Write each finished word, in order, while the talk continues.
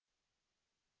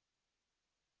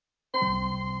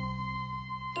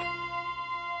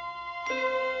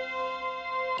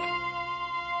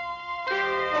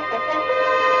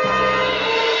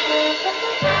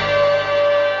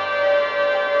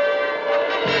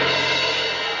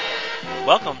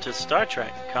Welcome to Star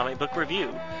Trek Comic Book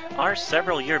Review. Our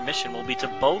several-year mission will be to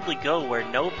boldly go where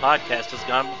no podcast has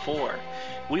gone before.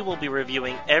 We will be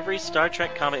reviewing every Star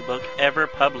Trek comic book ever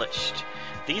published.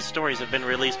 These stories have been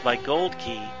released by Gold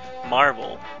Key,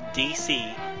 Marvel,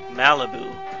 DC,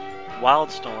 Malibu,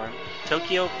 Wildstorm,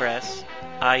 Tokyo Press,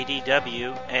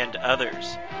 IDW, and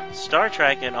others. Star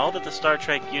Trek and all that the Star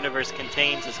Trek universe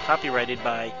contains is copyrighted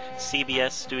by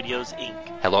CBS Studios,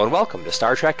 Inc. Hello and welcome to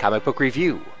Star Trek Comic Book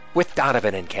Review with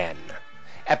Donovan and Ken.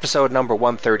 Episode number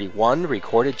 131,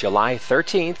 recorded July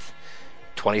 13th,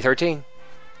 2013.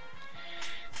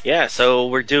 Yeah, so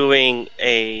we're doing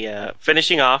a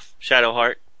finishing off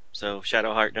Shadowheart. So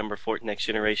Shadowheart number 4, Next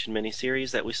Generation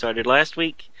miniseries that we started last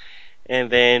week. And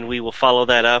then we will follow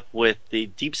that up with the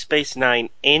Deep Space Nine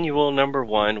annual number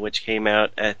 1, which came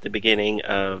out at the beginning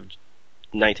of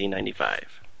 1995.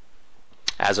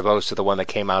 As opposed to the one that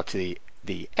came out to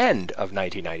the end of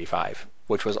 1995,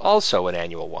 which was also an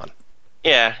annual one.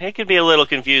 Yeah, it can be a little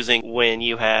confusing when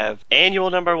you have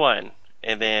annual number 1,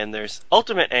 and then there's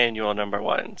ultimate annual number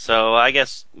 1. So I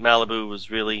guess Malibu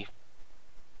was really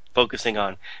focusing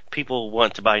on people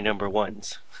want to buy number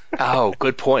 1s. Oh,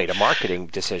 good point. A marketing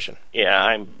decision. Yeah,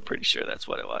 I'm pretty sure that's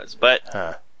what it was. But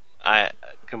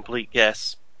complete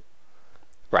guess.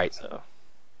 Right.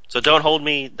 So don't hold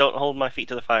my feet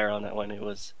to the fire on that one. It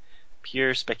was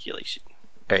pure speculation.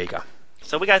 There you go.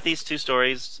 So we got these two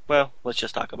stories. Well, let's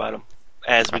just talk about them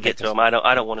as we get to them. I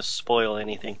don't want to spoil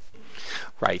anything.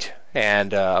 Right.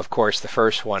 And, of course, the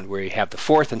first one, where you have the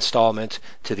fourth installment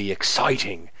to the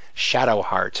exciting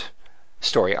Shadowheart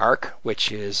story arc,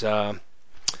 which is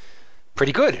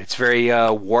pretty good. It's very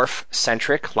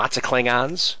Worf-centric, lots of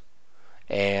Klingons,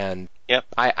 and yep.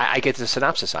 I get to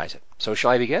synopsisize it. So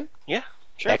shall I begin? Yeah,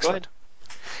 sure. Excellent.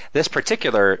 Go ahead. This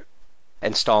particular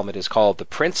installment is called The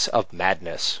Prince of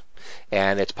Madness,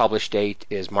 and its published date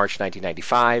is March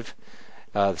 1995.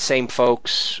 The same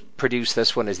folks produced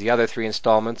this one as the other three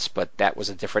installments, but that was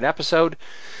a different episode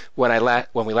when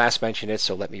we last mentioned it,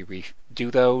 so let me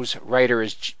redo those. Writer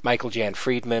is Michael Jan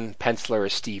Friedman, penciler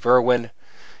is Steve Irwin,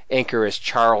 inker is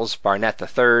Charles Barnett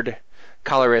III,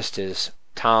 colorist is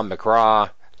Tom McGraw,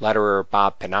 letterer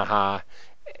Bob Pinaha,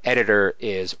 editor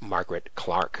is Margaret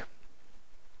Clark.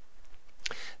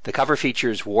 The cover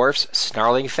features Worf's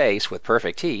snarling face with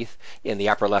perfect teeth in the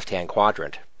upper left-hand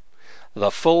quadrant. The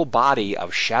full body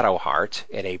of Shadowheart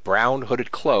in a brown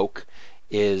hooded cloak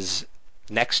is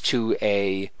next to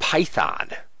a python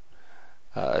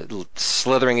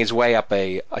slithering his way up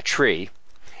a tree,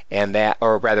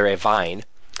 or rather a vine,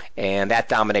 and that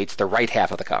dominates the right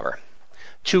half of the cover.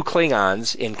 Two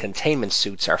Klingons in containment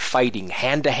suits are fighting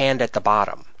hand-to-hand at the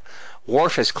bottom.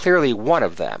 Worf is clearly one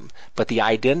of them, but the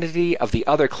identity of the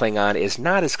other Klingon is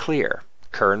not as clear.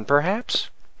 Kurn, perhaps?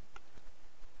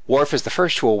 Worf is the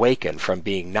first to awaken from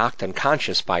being knocked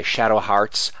unconscious by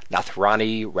Shadowheart's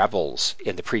Nathrani rebels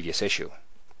in the previous issue.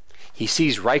 He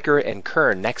sees Riker and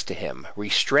Kurn next to him,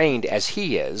 restrained as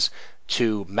he is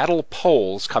to metal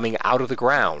poles coming out of the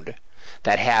ground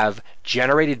that have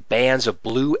generated bands of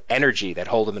blue energy that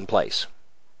hold him in place.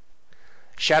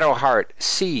 Shadowheart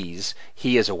sees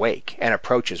he is awake and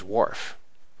approaches Worf.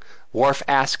 Worf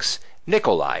asks,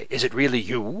 "Nikolai, is it really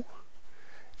you?"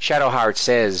 Shadowheart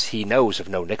says he knows of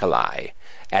no Nikolai,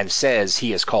 and says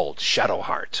he is called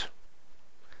Shadowheart.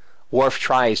 Worf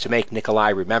tries to make Nikolai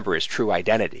remember his true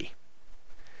identity,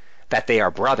 that they are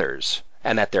brothers,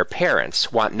 and that their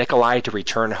parents want Nikolai to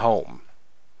return home.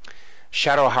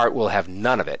 Shadowheart will have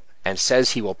none of it, and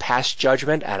says he will pass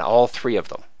judgment on all three of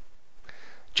them.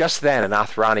 Just then, an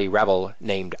Nathrani rebel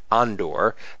named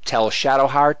Andor tells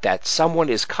Shadowheart that someone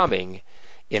is coming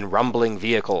in rumbling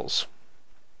vehicles.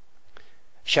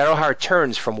 Shadowheart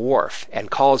turns from Worf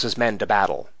and calls his men to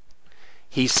battle.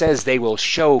 He says they will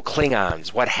show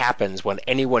Klingons what happens when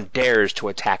anyone dares to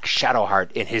attack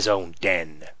Shadowheart in his own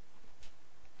den.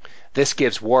 This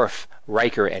gives Worf,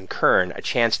 Riker, and Kurn a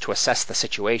chance to assess the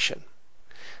situation.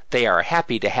 They are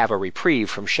happy to have a reprieve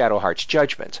from Shadowheart's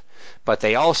judgment, but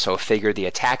they also figure the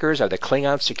attackers are the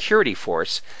Klingon security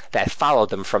force that followed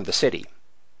them from the city.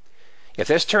 If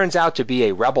this turns out to be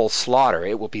a rebel slaughter,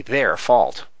 it will be their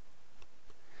fault.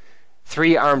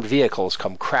 3 armed vehicles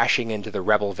come crashing into the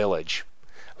rebel village.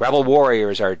 Rebel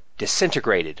warriors are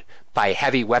disintegrated by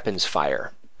heavy weapons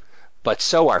fire, but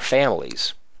so are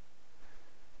families.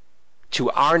 To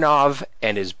Arnov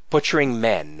and his butchering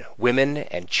men, women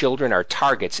and children are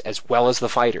targets as well as the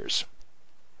fighters.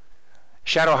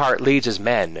 Shadowheart leads his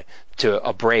men to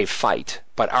a brave fight,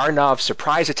 but Arnov's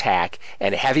surprise attack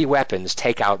and heavy weapons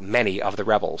take out many of the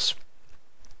rebels.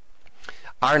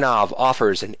 Arnov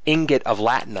offers an ingot of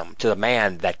latinum to the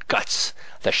man that guts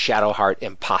the Shadowheart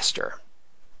impostor.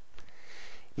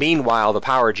 Meanwhile, the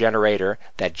power generator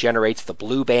that generates the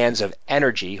blue bands of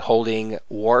energy holding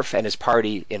Worf and his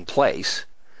party in place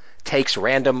takes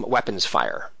random weapons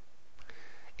fire.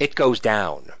 It goes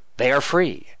down. They are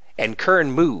free, and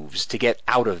Kurn moves to get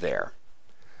out of there.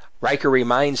 Riker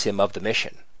reminds him of the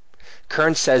mission.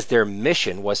 Kurn says their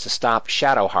mission was to stop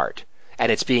Shadowheart,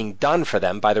 and it's being done for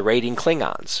them by the raiding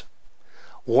Klingons.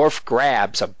 Worf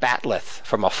grabs a bat'leth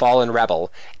from a fallen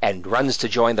rebel and runs to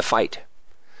join the fight.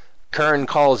 Kurn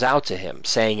calls out to him,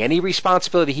 saying any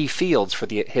responsibility he feels for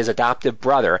his adoptive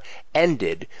brother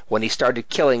ended when he started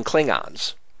killing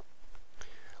Klingons.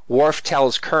 Worf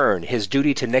tells Kurn his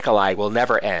duty to Nikolai will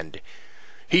never end.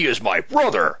 "He is my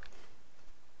brother!"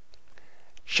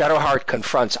 Shadowheart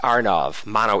confronts Arnov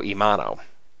mano a mano.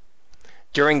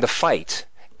 During the fight,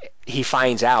 he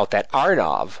finds out that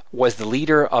Arnov was the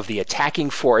leader of the attacking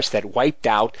force that wiped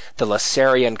out the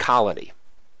Lassarian colony.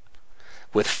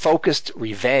 With focused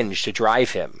revenge to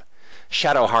drive him,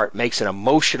 Shadowheart makes an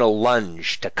emotional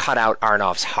lunge to cut out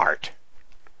Arnov's heart.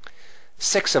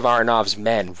 6 of Arnov's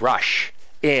men rush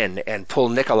in and pull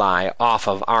Nikolai off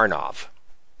of Arnov.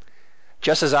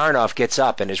 Just as Arnov gets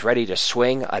up and is ready to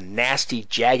swing a nasty,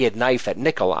 jagged knife at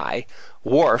Nikolai,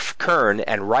 Worf, Kurn,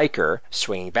 and Riker,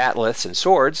 swinging bat'leths and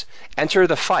swords, enter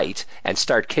the fight and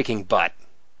start kicking butt.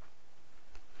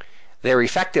 Their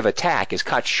effective attack is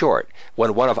cut short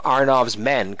when one of Arnov's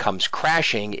men comes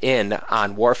crashing in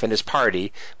on Worf and his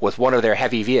party with one of their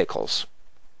heavy vehicles.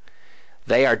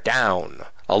 They are down,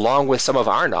 along with some of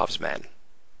Arnov's men.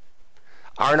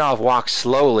 Arnov walks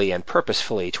slowly and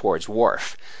purposefully towards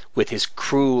Worf, with his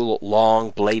cruel,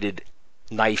 long-bladed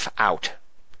knife out.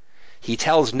 He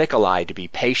tells Nikolai to be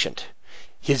patient.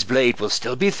 His blade will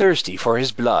still be thirsty for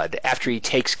his blood after he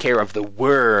takes care of the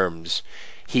worms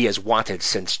he has wanted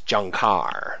since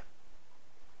Junkar.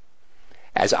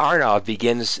 As Arnov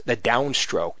begins the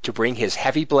downstroke to bring his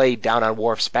heavy blade down on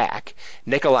Worf's back,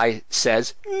 Nikolai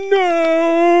says,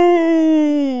 "No!"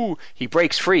 He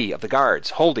breaks free of the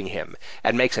guards holding him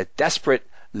and makes a desperate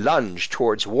lunge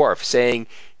towards Worf, saying,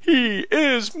 "He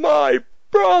is my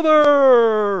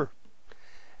brother!"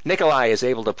 Nikolai is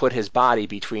able to put his body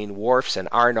between Worf's and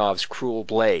Arnov's cruel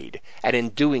blade, and in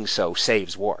doing so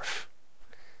saves Worf.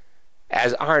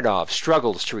 As Arnov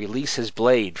struggles to release his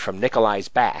blade from Nikolai's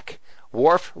back,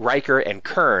 Worf, Riker, and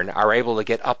Kurn are able to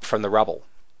get up from the rubble.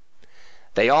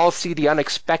 They all see the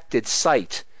unexpected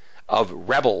sight of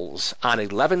rebels on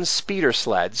 11 speeder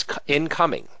sleds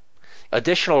incoming.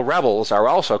 Additional rebels are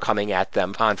also coming at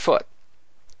them on foot.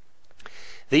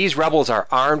 These rebels are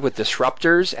armed with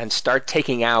disruptors and start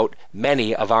taking out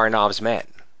many of Arnov's men.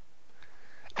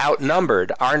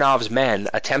 Outnumbered, Arnov's men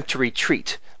attempt to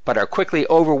retreat, but are quickly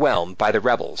overwhelmed by the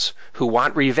rebels, who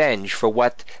want revenge for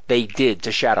what they did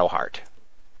to Shadowheart.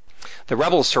 The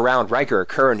rebels surround Riker,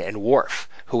 Kurn, and Worf,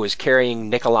 who is carrying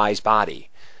Nikolai's body,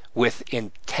 with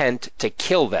intent to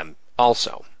kill them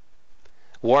also.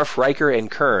 Worf, Riker, and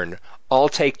Kurn all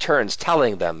take turns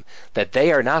telling them that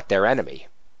they are not their enemy.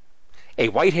 A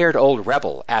white-haired old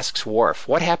rebel asks Worf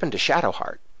what happened to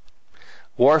Shadowheart.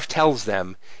 Worf tells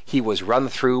them he was run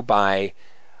through by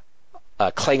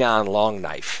a Klingon long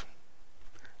knife.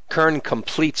 Kurn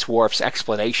completes Worf's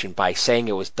explanation by saying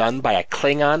it was done by a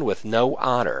Klingon with no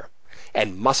honor,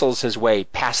 and muscles his way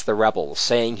past the rebels,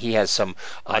 saying he has some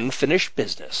unfinished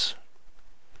business.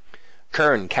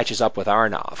 Kurn catches up with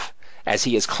Arnov as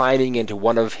he is climbing into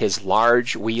one of his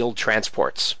large wheeled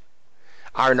transports.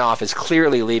 Arnov is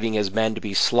clearly leaving his men to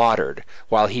be slaughtered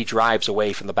while he drives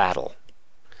away from the battle.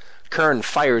 Kurn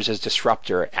fires his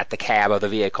disruptor at the cab of the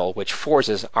vehicle, which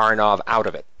forces Arnov out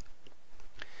of it.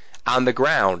 On the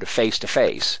ground, face to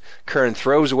face, Kurn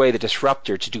throws away the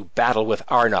disruptor to do battle with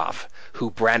Arnov, who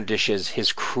brandishes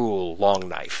his cruel long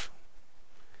knife.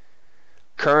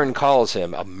 Kurn calls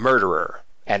him a murderer,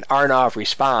 and Arnov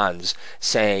responds,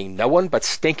 saying no one but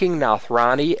stinking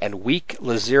Nathrani and weak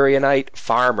Lassarianite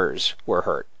farmers were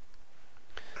hurt.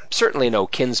 Certainly no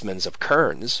kinsmen of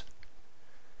Kurn's.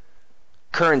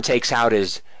 Kurn takes out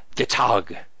his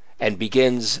Detag and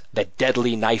begins the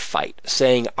deadly knife fight,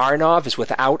 saying Arnov is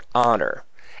without honor,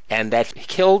 and that he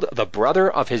killed the brother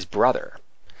of his brother.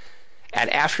 And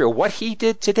after what he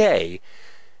did today,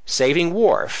 saving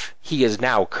Worf, he is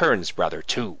now Kurn's brother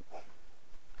too.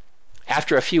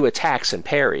 After a few attacks and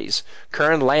parries,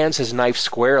 Kurn lands his knife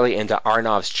squarely into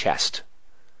Arnov's chest.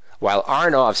 While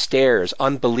Arnov stares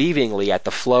unbelievingly at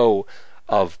the flow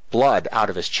of blood out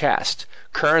of his chest,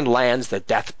 Kurn lands the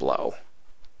death blow.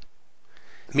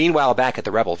 Meanwhile, back at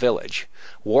the rebel village,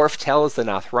 Worf tells the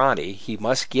Nathrani he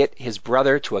must get his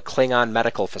brother to a Klingon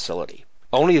medical facility.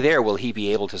 Only there will he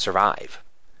be able to survive.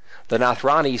 The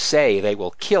Nathrani say they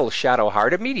will kill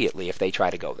Shadowheart immediately if they try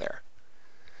to go there.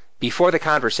 Before the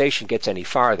conversation gets any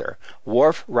farther,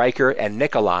 Worf, Riker, and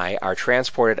Nikolai are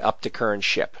transported up to Kurn's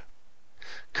ship.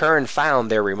 Kurn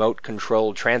found their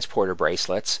remote-controlled transporter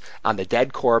bracelets on the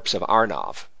dead corpse of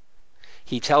Arnov.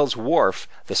 He tells Worf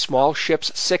the small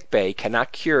ship's sickbay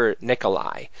cannot cure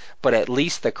Nikolai, but at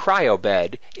least the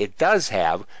cryobed it does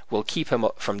have will keep him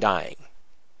from dying.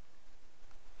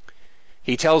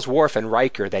 He tells Worf and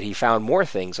Riker that he found more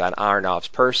things on Arnov's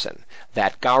person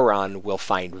that Gowron will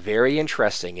find very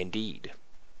interesting indeed.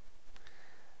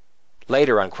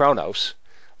 Later on Kronos,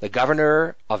 the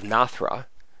governor of Nathra,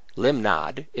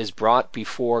 Limnad, is brought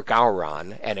before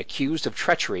Gowron and accused of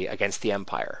treachery against the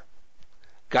Empire.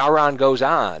 Gowron goes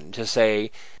on to say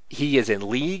he is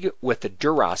in league with the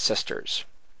Duras sisters.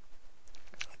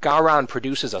 Gowron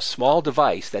produces a small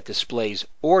device that displays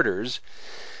orders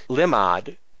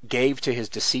Limnad gave to his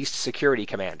deceased security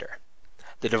commander.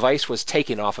 The device was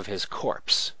taken off of his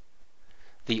corpse.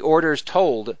 The orders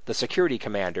told the security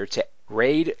commander to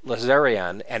raid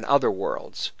Lazarian and other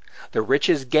worlds. The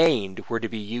riches gained were to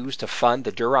be used to fund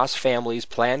the Duras family's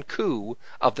planned coup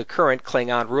of the current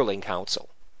Klingon ruling council.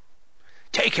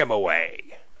 Take him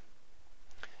away!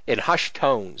 In hushed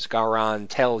tones, Gowron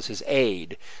tells his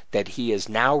aide that he is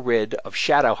now rid of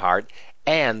Shadowheart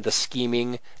and the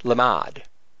scheming Limnad.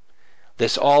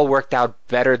 This all worked out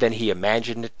better than he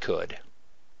imagined it could.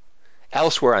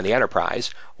 Elsewhere on the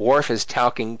Enterprise, Worf is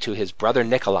talking to his brother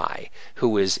Nikolai,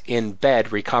 who is in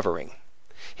bed recovering.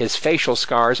 His facial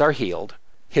scars are healed.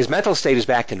 His mental state is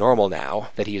back to normal now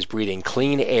that he is breathing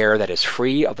clean air that is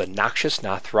free of the noxious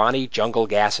Nathrani jungle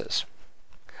gases.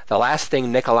 The last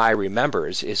thing Nikolai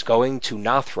remembers is going to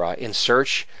Nathra in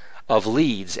search of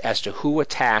leads as to who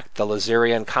attacked the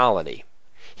Lazarian colony.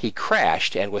 He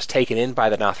crashed and was taken in by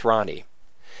the Nathrani.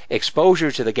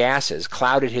 Exposure to the gases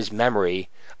clouded his memory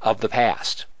of the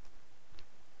past.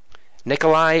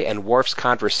 Nikolai and Worf's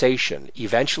conversation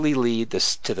eventually lead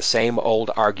to the same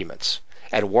old arguments,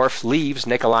 and Worf leaves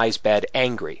Nikolai's bed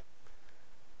angry,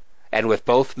 and with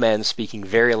both men speaking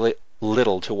very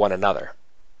little to one another.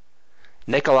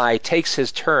 Nikolai takes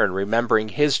his turn remembering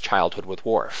his childhood with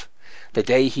Worf, the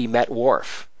day he met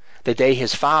Worf, the day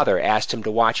his father asked him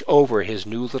to watch over his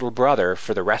new little brother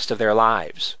for the rest of their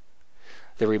lives.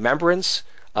 The remembrance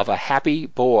of a happy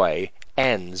boy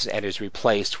ends and is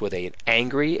replaced with an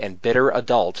angry and bitter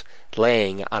adult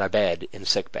laying on a bed in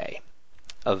sickbay.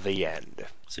 Of the end.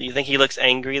 So you think he looks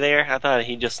angry there? I thought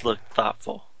he just looked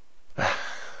thoughtful.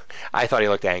 I thought he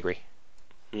looked angry.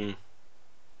 Hmm.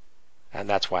 And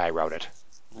that's why I wrote it.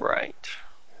 Right.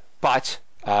 But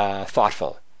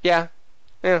thoughtful. Yeah.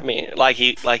 I mean, like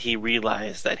he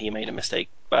realized that he made a mistake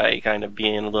by kind of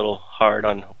being a little hard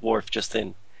on Worf just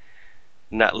then,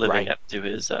 not living up to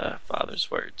his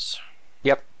father's words.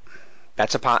 Yep.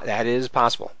 That is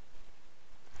possible.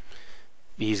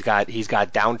 He's got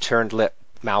downturned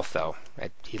mouth though.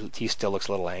 He still looks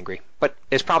a little angry, but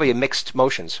it's probably mixed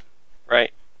emotions.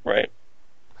 Right.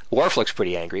 Worf looks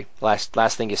pretty angry. Last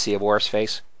thing you see of Worf's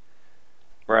face.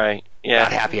 Right. Yeah.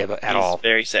 Not happy at all. He's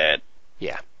very sad.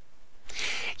 Yeah.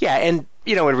 Yeah, and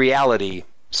in reality,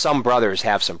 some brothers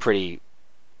have some pretty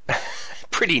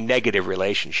negative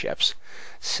relationships.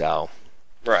 So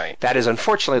right. That is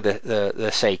unfortunately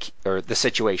the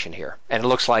situation here, and it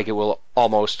looks like it will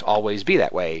almost always be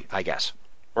that way, I guess.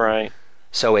 Right.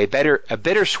 So a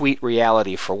bittersweet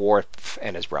reality for Worf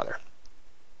and his brother.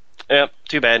 Yep.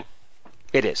 Too bad.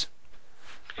 It is,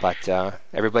 but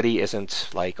everybody isn't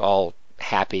like all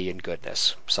happy and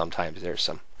goodness. Sometimes there's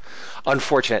some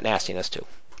unfortunate nastiness too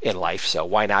in life. So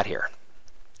why not here?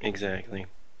 Exactly.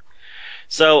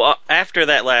 So after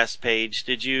that last page,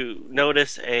 did you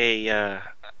notice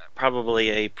probably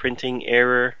a printing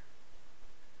error?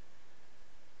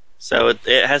 So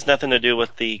it has nothing to do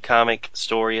with the comic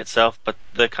story itself, but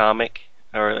the comic,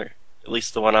 or at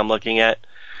least the one I'm looking at.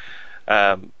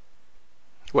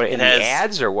 What, in the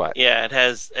ads or what? Yeah, it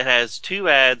has two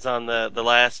ads on the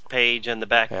last page and the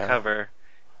back cover.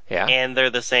 Yeah. And they're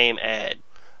the same ad.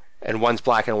 And one's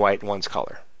black and white and one's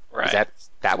color. Right. Is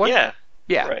that one? Yeah.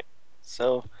 Yeah. Right.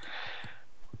 So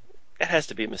it has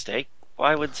to be a mistake.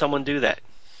 Why would someone do that?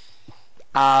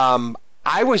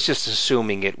 I was just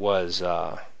assuming it was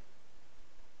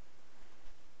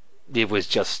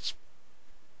just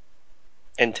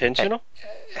intentional.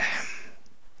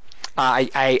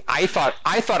 I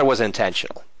thought it was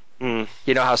intentional. Mm.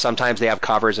 You know how sometimes they have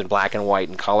covers in black and white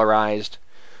and colorized,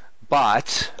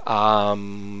 but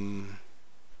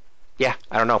yeah,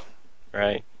 I don't know.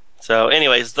 Right. So,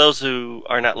 anyways, those who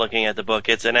are not looking at the book,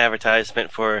 it's an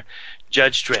advertisement for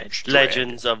Judge Dredd,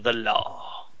 Legends of the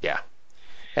Law. Yeah.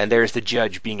 And there's the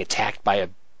Judge being attacked by a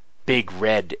big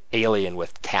red alien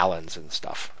with talons and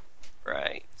stuff.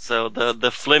 Right. So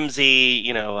the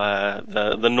flimsy,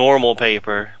 the normal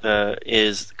paper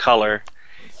is color,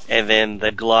 and then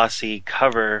the glossy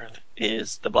cover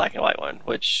is the black and white one,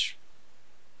 which,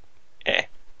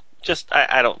 just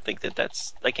I don't think that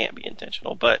can't be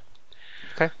intentional. But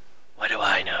Okay. what do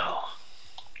I know?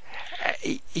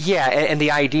 Yeah, and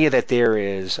the idea that there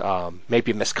is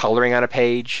maybe miscoloring on a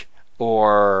page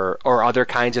or other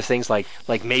kinds of things like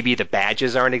maybe the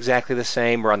badges aren't exactly the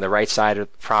same or on the right side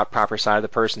of proper side of the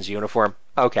person's uniform.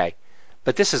 Okay,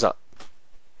 but this is a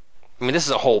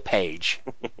whole page.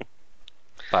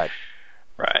 But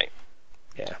Right.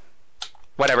 yeah,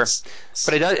 whatever.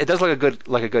 But it does look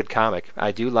like a good comic.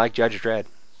 I do like Judge Dredd.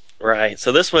 Right.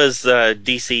 So this was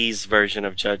DC's version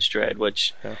of Judge Dredd,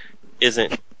 which Yeah.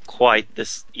 isn't quite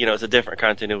this. It's a different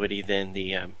continuity than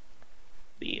the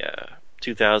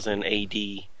 2000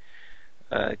 AD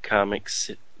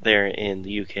comics there in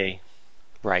the UK.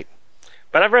 Right.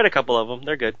 But I've read a couple of them.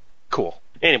 They're good. Cool.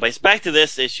 Anyways, back to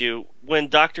this issue. When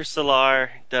Dr. Solar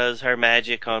does her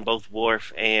magic on both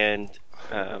Worf and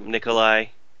Nikolai,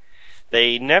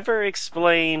 they never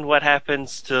explain what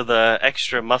happens to the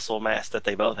extra muscle mass that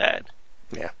they both had.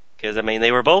 Yeah. Because,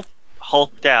 they were both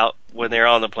hulked out when they were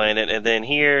on the planet, and then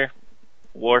here,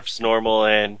 Worf's normal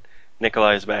and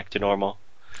Nikolai's back to normal.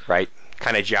 Right.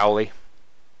 Kind of jowly.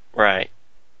 Right.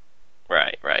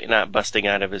 Right. Not busting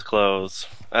out of his clothes.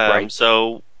 Right.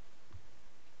 So,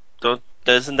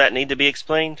 doesn't that need to be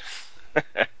explained?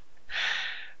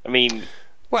 I mean,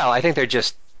 Well, I think they're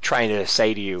just trying to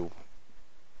say to you,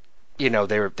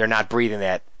 they're not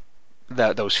breathing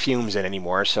those fumes in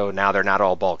anymore, so now they're not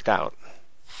all bulked out.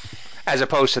 As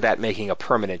opposed to that making a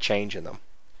permanent change in them.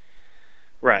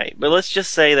 right. But let's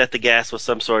just say that the gas was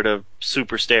some sort of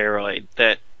super steroid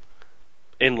that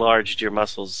enlarged your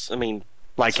muscles.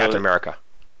 Like So Captain America.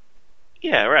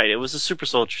 yeah, right. It was a super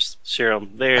soldier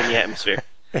serum there in the atmosphere.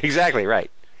 Exactly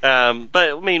right.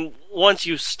 But once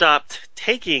you stopped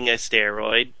taking a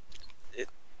steroid,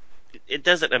 it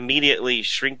doesn't immediately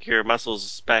shrink your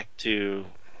muscles back to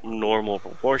normal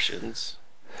proportions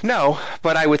No,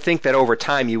 but I would think that over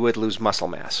time you would lose muscle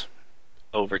mass.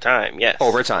 over time. Yes.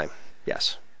 Over time,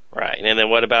 yes. Right. And then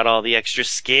what about all the extra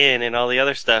skin and all the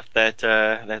other stuff that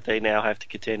they now have to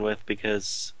contend with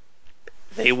because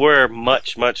they were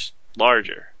much much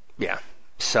larger. Yeah.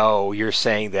 So you're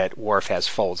saying that Worf has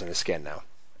folds in his skin now,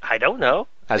 I don't know.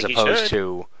 I as think he opposed should.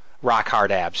 to rock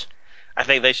hard abs. I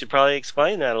think they should probably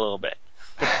explain that a little bit.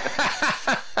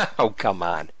 Oh, come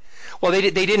on. Well,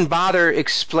 they didn't bother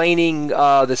explaining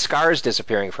the scars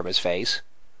disappearing from his face.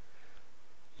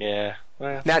 Yeah.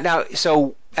 Well,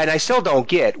 So, and I still don't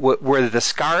get, were the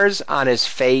scars on his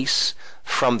face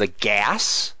from the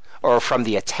gas or from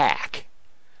the attack?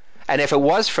 And if it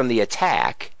was from the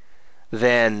attack,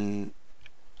 then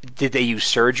did they use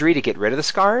surgery to get rid of the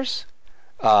scars?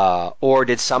 Or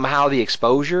did somehow the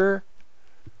exposure?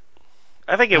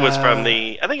 I think it was from Uh,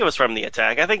 the I think it was from the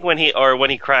attack. I think when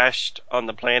he crashed on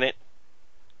the planet,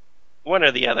 one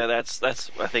or the other. That's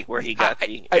I think where he got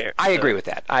the air. I agree with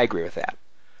that. I agree with that.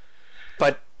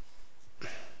 But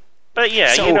But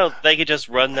yeah, so they could just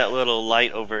run that little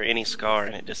light over any scar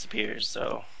and it disappears.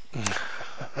 So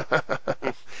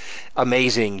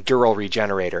amazing dural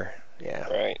regenerator. Yeah.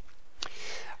 right,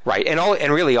 Right.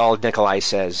 And really all Nikolai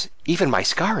says, even my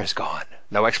scar is gone.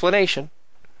 No explanation.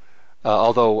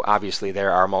 Although obviously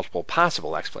there are multiple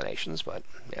possible explanations, but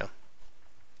yeah.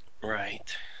 right.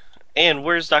 And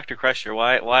where's Doctor Crusher?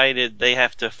 Why did they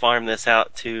have to farm this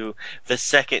out to the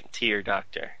second tier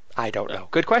Doctor? I don't So, know.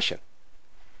 Good question.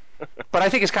 But I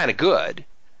think it's kind of good.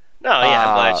 no, yeah,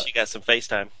 I'm glad Uh, she got some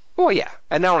FaceTime. well, yeah.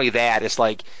 And not only that, it's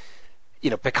like,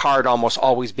 Picard almost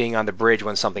always being on the bridge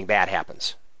when something bad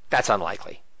happens. That's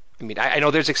unlikely. I know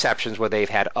there's exceptions where they've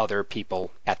had other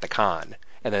people at the con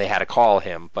and then they had to call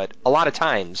him, but a lot of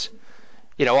times,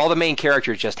 all the main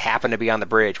characters just happen to be on the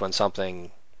bridge when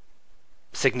something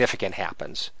significant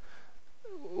happens,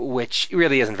 which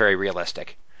really isn't very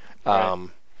realistic. Right,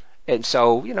 Um, and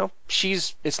so,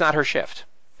 it's not her shift.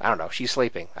 I don't know. She's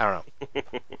sleeping. I don't know.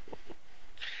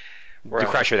 The right,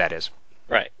 Crusher, that is.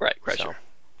 right, So, Crusher.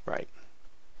 right.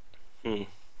 Hmm.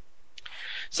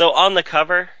 So on the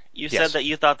cover, you said Yes. that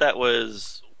you thought that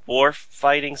was Worf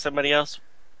fighting somebody else.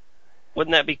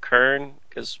 Wouldn't that be Kern?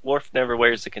 Because Worf never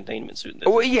wears the containment suit, does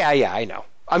Well, he? yeah, I know.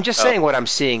 I'm just Oh, saying what I'm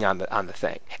seeing on the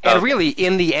thing. And okay. really,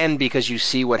 in the end, because you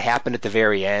see what happened at the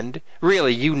very end,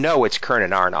 really, it's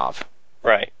Kernan Arnov.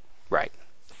 Right. Right.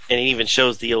 And it even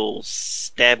shows the old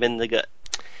stab in the gut.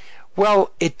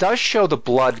 Well, it does show the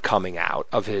blood coming out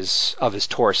of his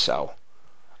torso,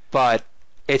 but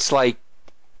It's like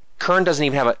Kern doesn't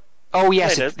even have a. Oh Yeah,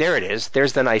 yes, it is. there it is.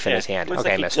 There's the knife in Yeah, his hand. looks Okay,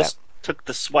 like I he missed that. just took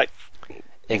the swipe and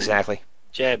Exactly.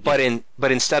 jabbed you.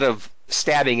 But instead of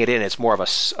stabbing it in, it's more of A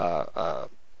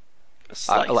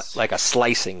slice. like a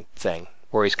slicing thing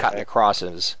where he's cutting Right. across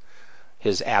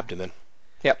his abdomen.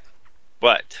 Yep.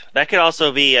 But that could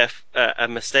also be a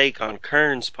mistake on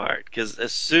Kern's part, because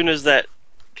as soon as that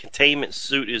containment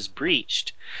suit is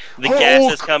breached, the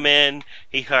gases Hulk. come in,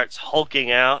 he starts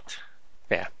hulking out.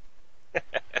 Yeah. It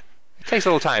takes a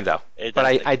little time though, It but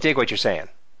does I take dig what you're saying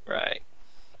right.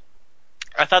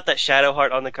 I thought that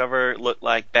Shadowheart on the cover looked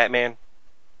like Batman,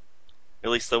 at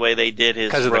least the way they did his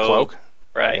because of the robe. cloak.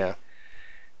 Right. Yeah.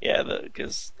 Yeah,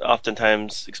 because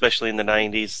oftentimes, especially in the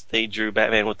 '90s, they drew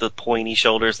Batman with the pointy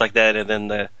shoulders like that, and then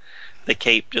the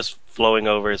cape just flowing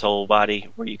over his whole body,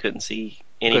 where you couldn't see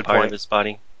any Good part of point. his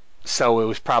body. So it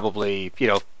was probably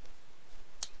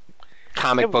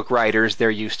comic It, book writers. They're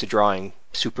used to drawing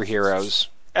superheroes.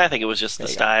 I think it was just the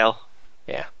There you go. style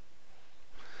Yeah.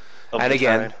 of And the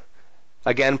time.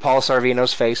 again, Paul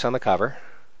Sorvino's face on the cover,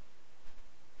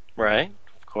 Right?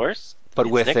 Of course. but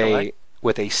It's Nikolai.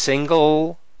 with a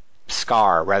single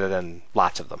scar rather than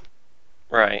lots of them.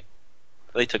 Right.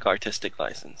 They took artistic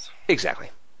license. Exactly.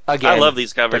 I love Again,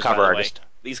 these the covers, by cover the way. artist.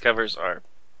 These covers are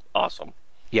awesome.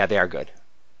 Yeah, they are good.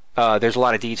 There's a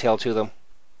lot of detail to them.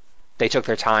 They took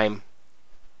their time,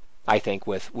 I think,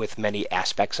 with many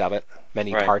aspects of it,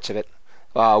 many Right. parts of it.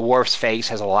 Worf's face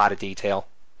has a lot of detail.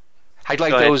 I'd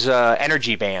like Go ahead. those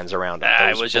energy bands around him.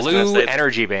 I Those was just going to blue say.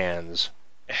 energy bands.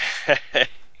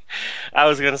 I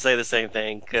was going to say the same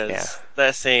thing, Yeah. because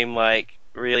that seemed like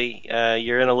really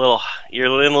you're in a little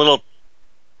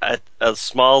a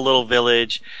small little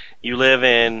village. You live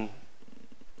in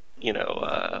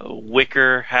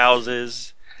wicker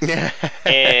houses,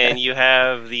 and you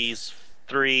have these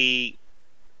three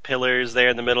pillars there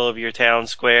in the middle of your town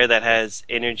square that has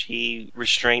energy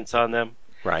restraints on them.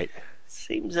 Right.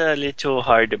 Seems a little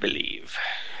hard to believe.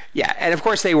 Yeah, and of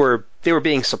course they were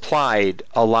being supplied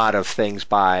a lot of things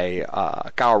by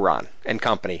Gowron and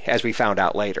company, as we found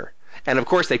out later. And of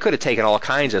course they could have taken all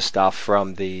kinds of stuff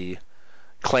from the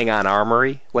Klingon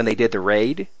armory when they did the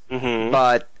raid, Hmm.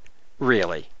 but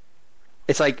really,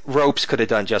 it's like ropes could have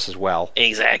done just as well.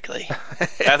 Exactly. I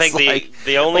It's think like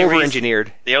the only reason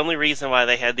over-engineered. the only reason why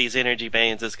they had these energy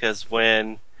bands is because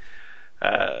when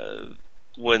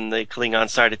the Klingons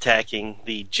start attacking,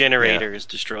 the Yeah. generator is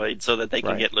destroyed so that they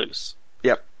can Right. get loose.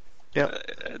 Yep.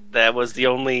 Yep. That was the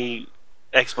only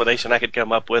explanation I could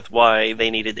come up with why they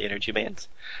needed the energy bands.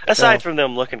 Aside Well, from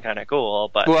them looking kind of cool,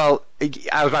 but well,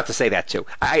 I was about to say that too.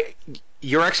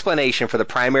 Your explanation for the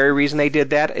primary reason they did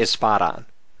that is spot on.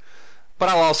 But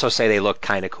I'll also say they look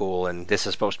kind of cool, and this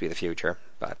is supposed to be the future.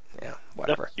 But yeah, the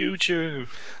whatever. future.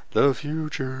 The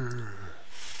future.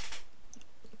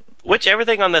 Which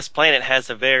everything on this planet has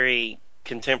a very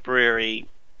contemporary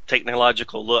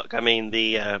technological look. I mean,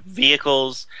 the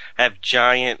vehicles have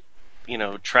giant,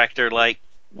 tractor-like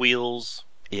wheels.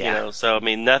 Yeah. So I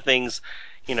mean, nothing's,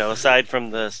 aside from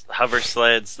the hover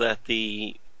sleds that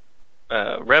the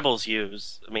rebels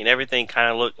use. I mean, everything kind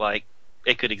of looked like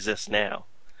it could exist now,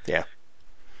 Yeah. Yeah.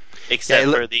 except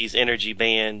for these energy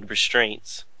band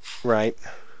restraints. Right.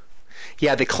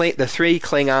 Yeah. The three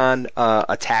Klingon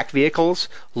attack vehicles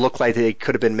look like they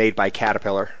could have been made by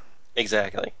Caterpillar.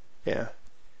 Exactly. Yeah.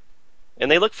 And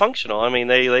they look functional. I mean,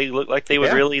 they look like they would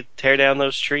Yeah. really tear down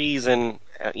those trees and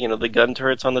the gun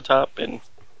turrets on the top, and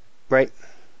Right.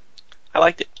 I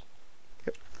liked it.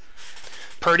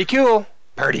 Pretty cool.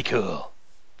 Pretty cool.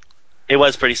 It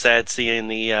was pretty sad seeing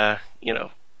the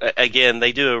again,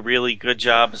 they do a really good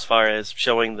job as far as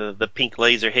showing the pink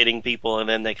laser hitting people and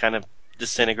then they kind of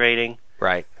disintegrating.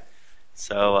 Right.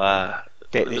 So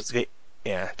They, it they, was they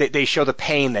yeah. They show the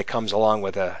pain that comes along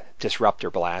with a disruptor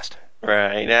blast.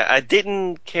 right. I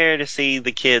didn't care to see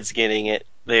the kids getting it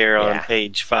there on Yeah.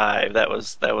 page 5. That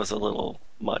was a little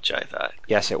much, I thought.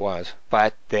 Yes, it was.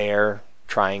 But they're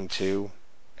trying to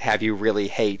have you really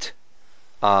hate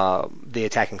the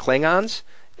attacking Klingons,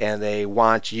 and they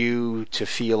want you to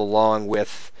feel along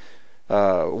with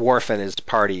Worf and his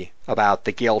party about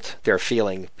the guilt they're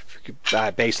feeling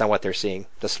based on what they're seeing,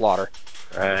 the slaughter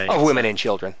Right. of women So and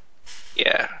children.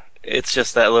 yeah, it's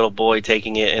just that little boy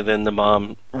taking it and then the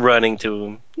mom running to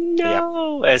him. Yep.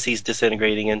 No, as he's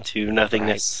disintegrating into Right.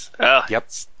 nothingness. Oh, Yep.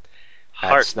 it's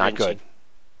heart That's not good. wrenching.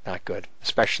 Not good.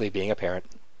 Especially being a parent.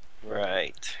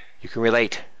 Right. You can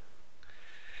relate.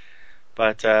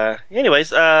 But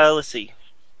anyways, let's see.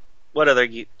 What other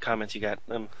comments you got?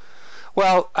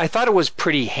 Well, I thought it was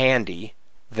pretty handy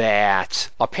that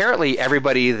apparently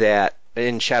everybody that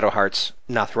in Shadowheart's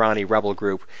Nathrani rebel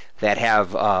group that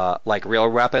have like real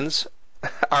weapons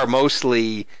are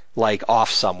mostly like off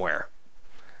somewhere.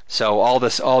 So all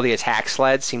the attack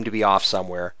sleds seem to be off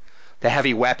somewhere. The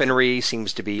heavy weaponry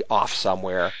seems to be off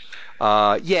somewhere.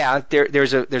 Yeah,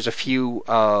 there's a few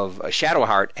of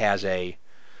Shadowheart has a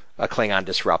Klingon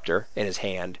disruptor in his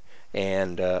hand,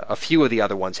 and a few of the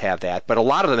other ones have that, but a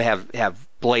lot of them have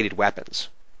bladed weapons.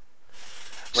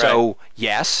 Right. So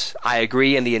yes, I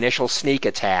agree. In the initial sneak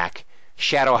attack,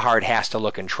 Shadowheart has to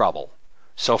look in trouble.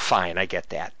 So fine, I get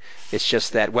that. It's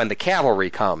just that when the cavalry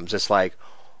comes, it's like,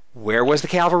 where was the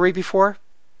cavalry before?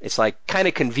 It's like kind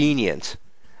of convenient,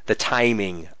 the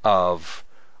timing of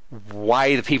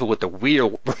why the people with the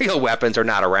real weapons are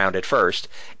not around at first,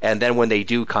 and then when they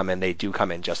do come in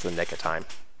just in the nick of time.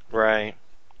 Right.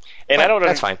 And I But don't.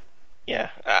 that's fine. Yeah,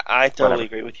 I totally Whatever.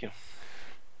 agree with you.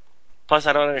 Plus,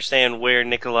 I don't understand where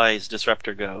Nikolai's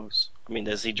disruptor goes. I mean,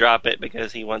 does he drop it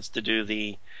because he wants to do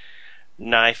the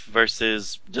knife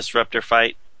versus disruptor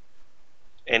fight,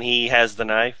 and he has the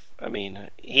knife? I mean,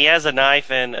 he has a knife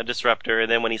and a disruptor,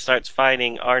 and then when he starts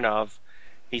fighting Arnov,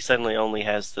 he suddenly only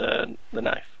has the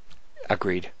knife.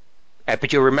 Agreed.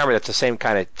 But you'll remember that's the same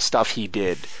kind of stuff he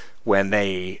did when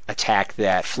they attacked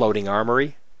that floating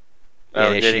armory in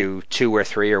Oh, did he? issue 2 or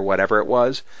 3 or whatever it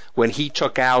was. When he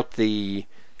took out the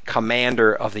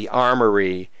commander of the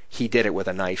armory, he did it with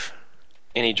a knife.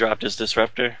 And he dropped his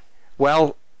disruptor?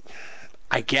 Well,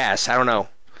 I guess. I don't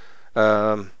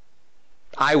know.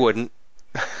 I wouldn't.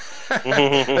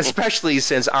 Especially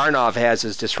since Arnov has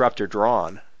his disruptor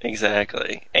drawn.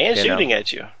 Exactly. And You know. shooting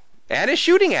at you. And is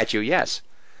shooting at you, yes.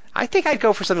 I think I'd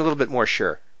go for something a little bit more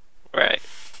sure. Right,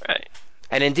 right,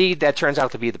 And indeed, that turns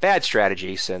out to be the bad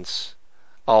strategy since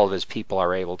all of his people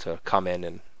are able to come in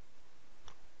and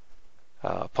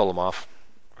pull him off.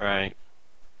 right.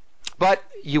 But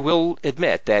you will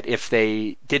admit that if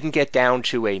they didn't get down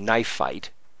to a knife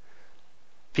fight,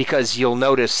 because you'll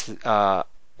notice,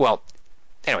 well,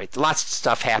 anyway, lots of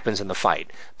stuff happens in the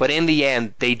fight. But in the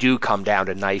end, they do come down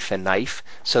to knife and knife,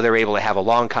 so they're able to have a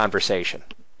long conversation.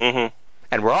 Mm-hmm.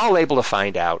 And we're all able to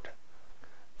find out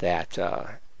that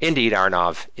indeed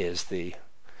Arnov is the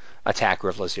attacker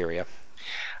of Lazeria.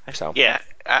 So Yeah,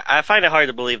 I find it hard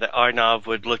to believe that Arnov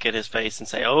would look at his face and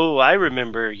say, "Oh, I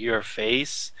remember your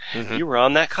face. hmm You were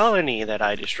on that colony that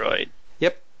I destroyed."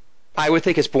 Yep. I would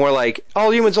think it's more like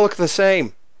all humans look the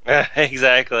same.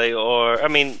 Exactly. Or, I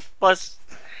mean, plus,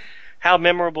 how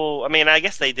memorable. I mean, I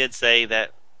guess they did say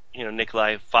that,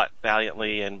 Nikolai fought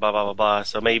valiantly and blah, blah, blah, blah.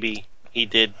 So maybe he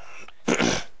did,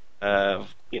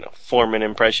 form an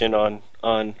impression on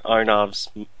Arnov's,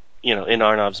 in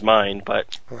Arnov's mind,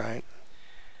 but Right.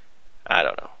 I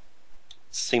don't know.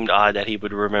 It seemed odd that he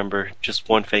would remember just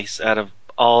one face out of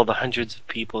all the hundreds of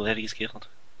people that he's killed.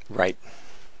 Right.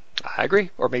 I agree.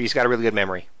 Or maybe he's got a really good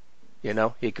memory. You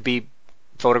know, it could be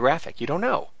photographic. You don't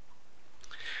know.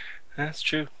 That's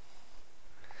true.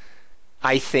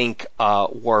 I think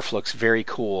Worf looks very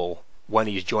cool when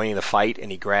he's joining the fight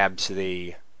and he grabs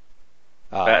the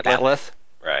Batleth? Batleth.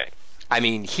 Right. I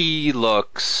mean, he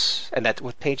looks. And that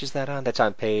what page is that on? That's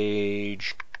on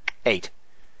page 8.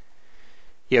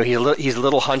 You know, he's a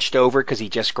little hunched over because he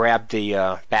just grabbed the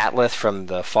Batleth from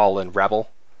the fallen rebel,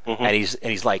 Mm-hmm. and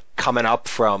he's like coming up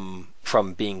from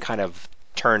being kind of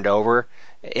turned over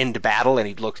into battle,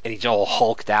 and he's all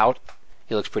hulked out.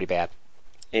 He looks pretty bad.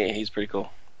 Yeah, he's pretty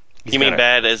cool. He's You mean gonna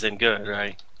bad as in good,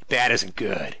 right? bad isn't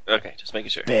good. Okay, just making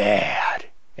sure. Bad.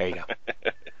 There you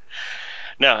go.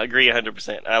 No, agree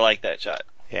 100%. I like that shot.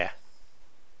 Yeah.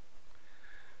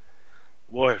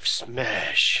 Worf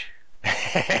smash.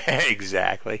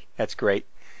 Exactly. That's great.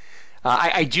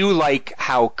 I do like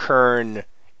how Kern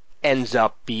ends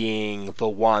up being the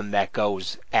one that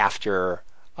goes after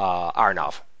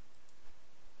Arnov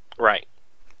Right,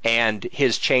 and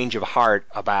his change of heart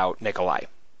about Nikolai.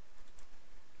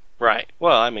 right.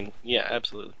 Well, I mean, yeah,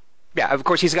 absolutely. Yeah, of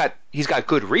course he's got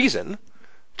good reason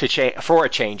for a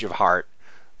change of heart,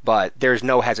 but there's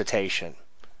no hesitation.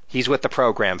 He's with the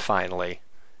program finally,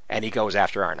 and he goes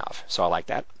after Arnov. So I like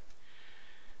that.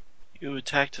 You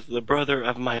attacked the brother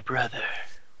of my brother.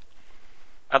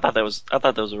 I thought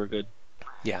those were good.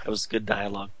 Yeah, That was good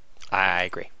dialogue. I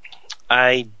agree.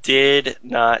 I did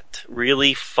not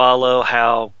really follow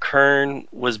how Kern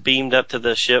was beamed up to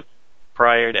the ship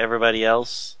prior to everybody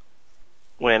else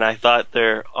when I thought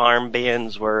their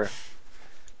armbands were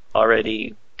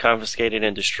already confiscated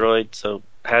and destroyed. So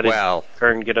how did Well,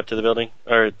 Kern get up to the building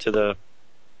or to the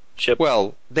ship?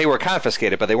 well, they were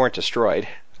confiscated, but they weren't destroyed.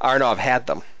 Arnov had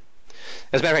them.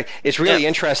 As a matter of fact, it's Yeah, really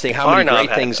interesting how many Arnov great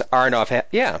had things them. Arnov had.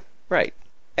 Yeah, right.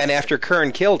 And after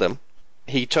Kern killed him,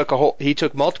 he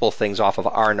took multiple things off of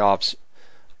Arnov's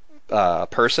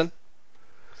person.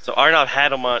 So Arnov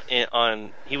had them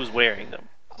on. He was wearing them.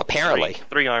 Apparently,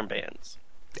 three armbands.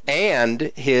 And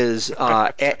his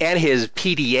and his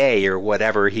PDA or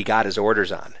whatever he got his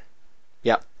orders on.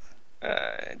 Yep.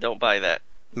 Don't buy that.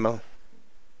 No.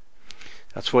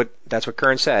 That's what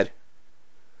Kern said.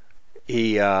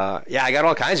 I got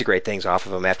all kinds of great things off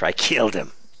of him after I killed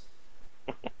him.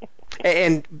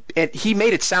 and he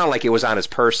made it sound like it was on his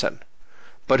person,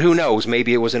 but who knows?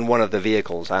 Maybe it was in one of the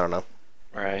vehicles. I don't know.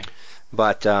 Right.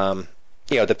 But the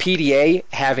PDA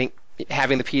having the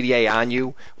PDA on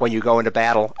you when you go into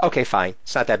battle, okay, fine.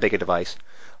 It's not that big a device.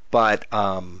 But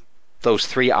those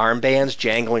 3 armbands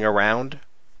jangling around,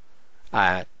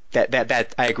 that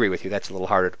I agree with you. That's a little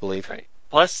harder to believe. Right.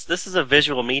 Plus, this is a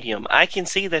visual medium. I can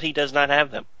see that he does not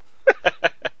have them.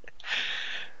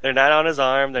 They're not on his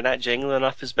arm. They're not jangling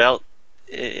off his belt.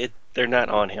 They're not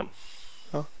on him.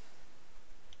 Oh. I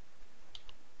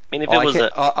mean, if it was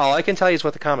all I can tell you is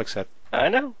what the comic said. I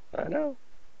know.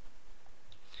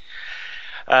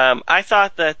 I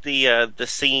thought that the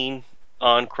scene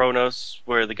on Kronos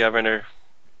where the governor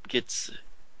gets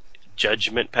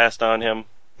judgment passed on him,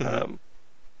 Mm-hmm.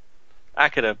 I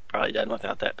could have probably done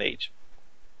without that page.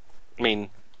 I mean,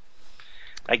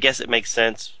 I guess it makes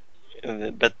sense,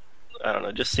 but I don't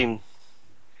know. Just seemed,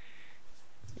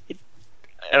 I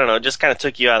don't know. It just kind of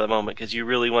took you out of the moment because you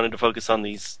really wanted to focus on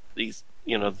these the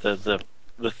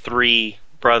 3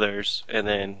 brothers, and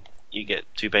then you get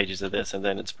 2 pages of this, and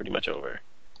then it's pretty much over.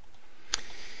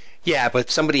 Yeah, but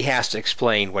somebody has to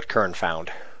explain what Kern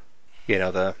found.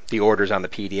 The orders on the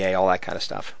PDA, all that kind of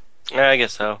stuff. I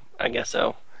guess so.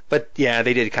 But yeah,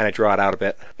 they did kind of draw it out a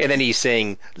bit. And then he's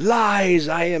saying, "Lies!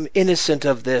 I am innocent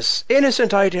of this.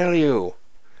 Innocent, I tell you."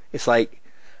 It's like,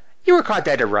 you were caught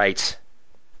dead to rights.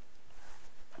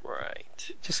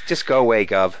 Right. Just go away,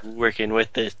 Gov. Working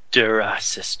with the Duras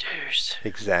sisters.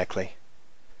 Exactly.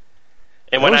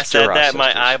 And when I said that,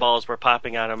 my eyeballs were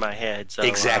popping out of my head. So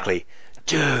exactly.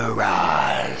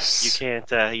 Duras.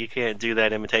 You can't do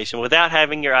that imitation without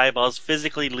having your eyeballs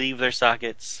physically leave their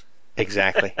sockets.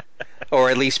 Exactly. Or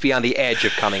at least be on the edge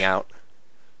of coming out.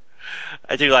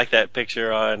 I do like that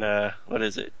picture on what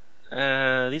is it?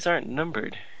 These aren't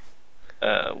numbered.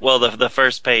 Well, the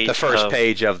first page. The first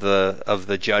page of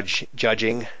the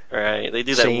judging. Right. They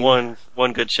do scene. that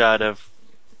one good shot of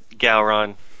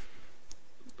Gowron.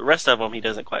 The rest of them, he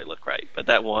doesn't quite look right, but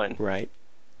that one right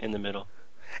in the middle.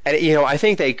 And I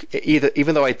think they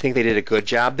even though I think they did a good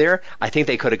job there, I think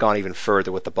they could have gone even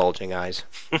further with the bulging eyes.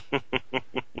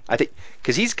 I think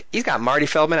because he's got Marty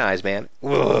Feldman eyes, man.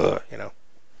 Ugh,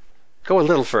 go a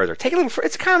little further. Take a little further.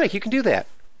 It's a comic. You can do that.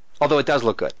 Although it does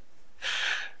look good.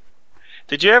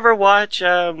 Did you ever watch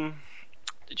The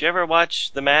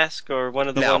Mask or one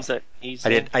of the ones that he's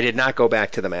in? I did not go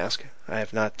back to The Mask. I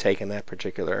have not taken that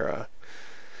particular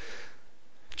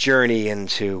journey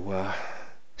into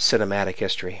cinematic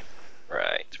history.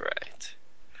 Right.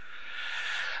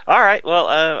 All right. Well,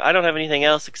 I don't have anything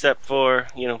else except for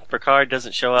Picard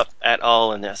doesn't show up at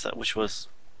all in this, which was,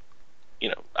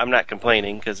 I'm not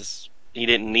complaining because he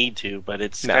didn't need to, but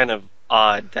it's kind of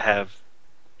odd to have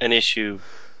an issue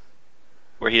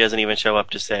where he doesn't even show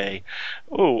up to say,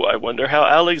 "Oh, I wonder how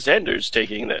Alexander's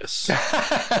taking this."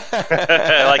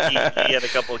 Like he had a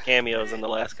couple of cameos in the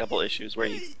last couple issues where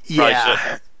he probably shouldn't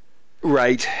have.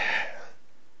 Right.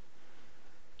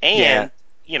 And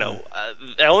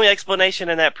the only explanation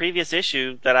in that previous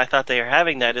issue that I thought they were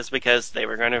having that is because they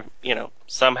were going to,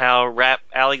 somehow wrap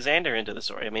Alexander into the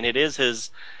story. I mean, it is his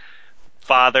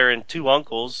father and 2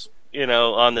 uncles,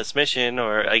 on this mission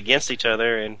or against each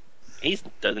other, and he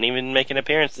doesn't even make an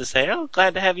appearance to say, "Oh,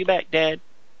 glad to have you back, Dad."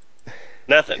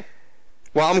 Nothing.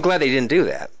 Well, I'm glad they didn't do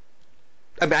that.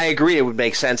 I mean, I agree it would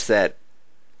make sense that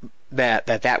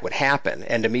would happen,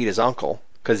 and to meet his uncle,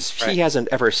 because he hasn't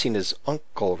ever seen his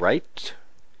uncle, right?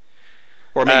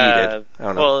 Or maybe he did. I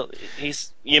don't know. Well,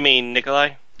 you mean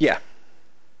Nikolai? Yeah.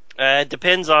 It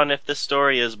depends on if the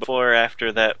story is before or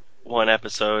after that one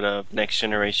episode of Next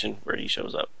Generation where he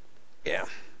shows up. Yeah.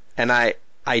 And I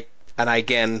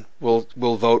again will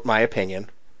vote my opinion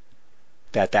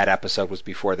that episode was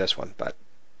before this one, but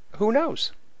who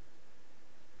knows?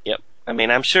 Yep. I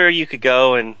mean, I'm sure you could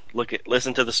go and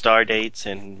listen to the star dates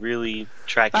and really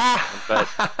track it down, but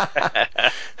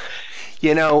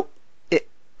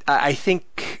I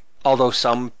think although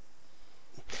some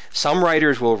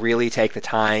writers will really take the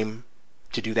time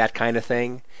to do that kind of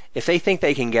thing, if they think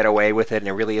they can get away with it and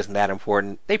it really isn't that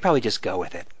important, they probably just go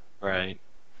with it. Right.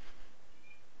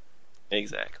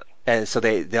 Exactly. And so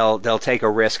they'll take a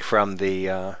risk from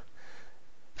the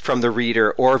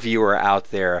reader or viewer out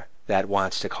there that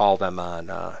wants to call them on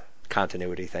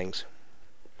continuity things.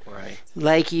 Right.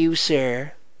 Like you,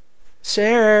 sir.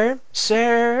 Sir,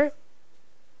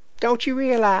 don't you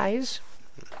realize?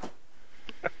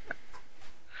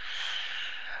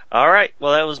 All right.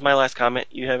 Well, that was my last comment.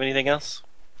 You have anything else?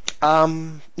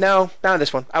 No, not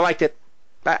this one. I liked it.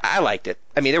 I liked it.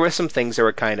 I mean, there were some things that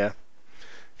were kind of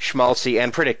schmaltzy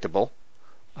and predictable.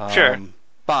 Sure.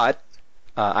 But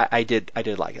I did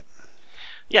like it.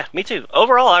 Yeah, me too.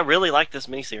 Overall, I really liked this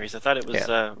miniseries. I thought it was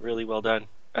Yeah. really well done.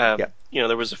 Yeah.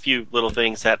 There was a few little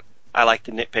things that I liked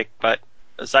to nitpick, but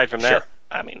aside from that, Sure.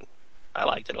 I mean, I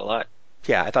liked it a lot.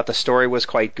 Yeah, I thought the story was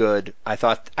quite good. I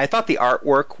thought the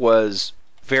artwork was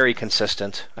very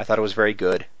consistent. I thought it was very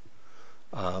good.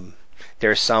 Um,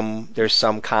 there's some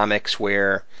comics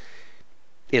where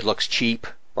it looks cheap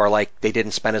or like they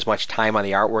didn't spend as much time on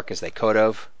the artwork as they could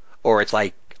have, or it's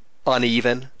like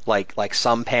uneven. Like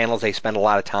some panels they spend a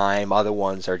lot of time, other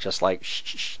ones are just like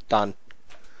done.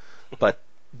 But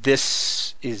I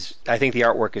think the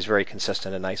artwork is very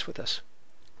consistent and nice with this.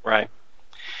 Right.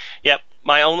 Yep.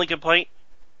 My only complaint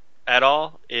at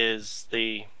all is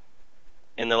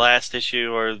in the last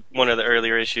issue or one of the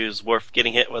earlier issues, Worf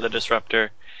getting hit with a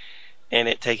disruptor and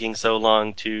it taking so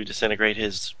long to disintegrate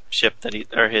his ship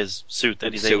or his suit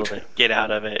that he's able Suit. to get out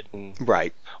of it and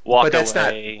Right. walk But that's not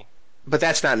away. but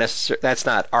that's not necessary. That's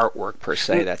not artwork per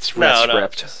se. That's No,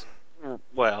 script. just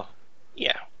well,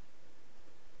 yeah,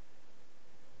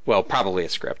 Well, probably a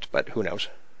script, but who knows?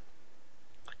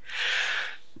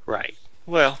 right.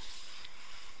 Well,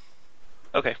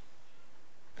 okay.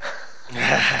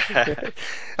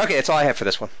 Okay, that's all I have for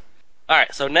this one. All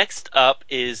right, so next up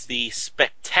is the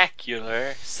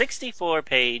spectacular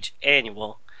 64-page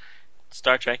annual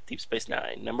Star Trek Deep Space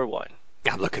Nine, #1.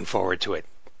 I'm looking forward to it.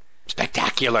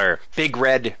 Spectacular. Big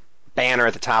red banner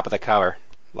at the top of the cover.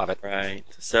 Love it. Right.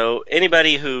 So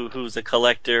anybody who's a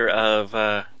collector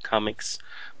of comics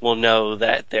will know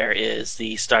that there is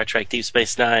the Star Trek Deep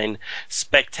Space Nine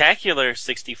spectacular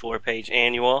 64-page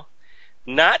annual,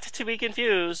 not to be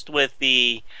confused with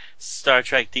the Star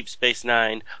Trek Deep Space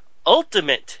Nine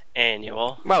Ultimate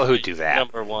Annual, Well, who'd do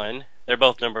that? #1. They're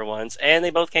both #1s, and they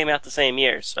both came out the same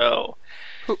year. So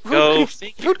Who, who'd, go conf-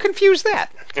 figure. who'd confuse that?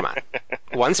 Come on.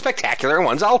 One's spectacular and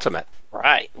one's ultimate.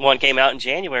 Right. One came out in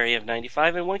January of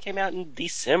 '95, and one came out in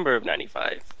December of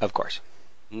 '95. Of course.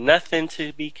 Nothing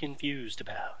to be confused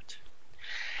about.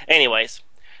 Anyways,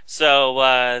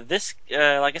 so this,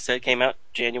 like I said, came out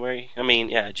January of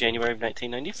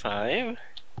 1995.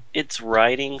 Its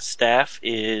writing staff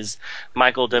is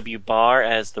Michael W. Barr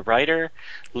as the writer,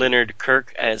 Leonard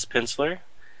Kirk as penciler,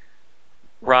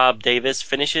 Rob Davis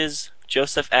finishes,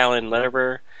 Joseph Allen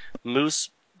letterer, Moose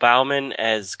Bauman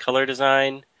as color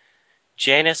design,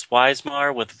 Janice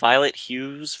Weismar with violet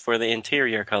hues for the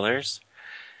interior colors,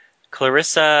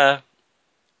 Clarissa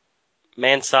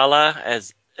Mansala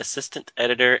as assistant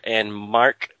editor, and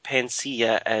Mark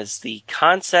Pancia as the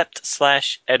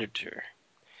concept/editor.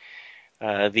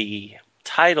 The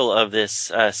title of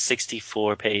this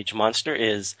 64-page monster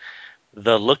is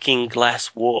The Looking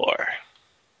Glass War.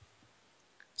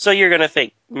 So you're going to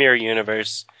think Mirror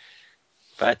Universe,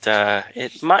 but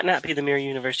it might not be the Mirror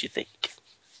Universe you think.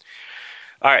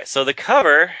 Alright, so the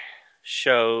cover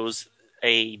shows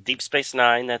a Deep Space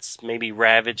Nine that's maybe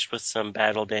ravaged with some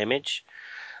battle damage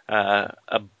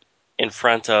in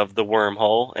front of the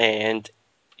wormhole, and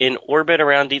in orbit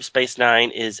around Deep Space Nine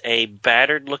is a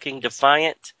battered-looking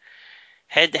Defiant,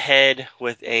 head-to-head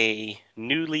with a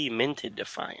newly minted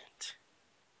Defiant.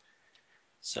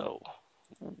 So,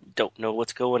 don't know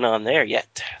what's going on there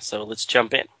yet, so let's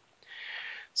jump in.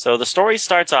 So the story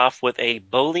starts off with a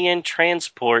Bolian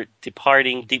transport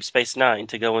departing Deep Space Nine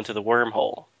to go into the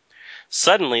wormhole.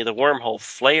 Suddenly, the wormhole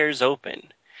flares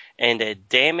open, and a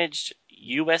damaged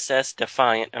USS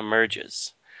Defiant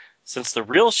emerges. Since the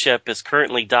real ship is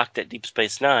currently docked at Deep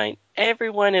Space Nine,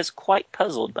 everyone is quite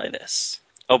puzzled by this.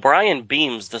 O'Brien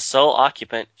beams the sole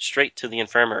occupant straight to the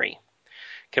infirmary.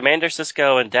 Commander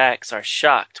Sisko and Dax are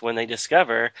shocked when they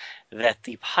discover that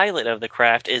the pilot of the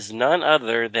craft is none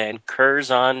other than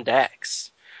Curzon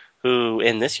Dax, who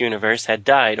in this universe had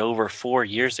died over 4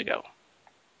 years ago.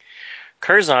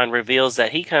 Curzon reveals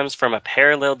that he comes from a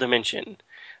parallel dimension,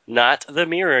 not the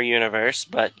mirror universe,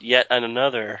 but yet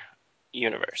another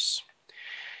universe.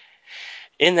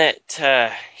 In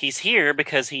that he's here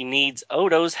because he needs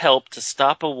Odo's help to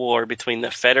stop a war between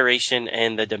the Federation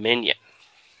and the Dominion.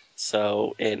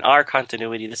 So in our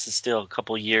continuity, this is still a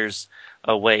couple years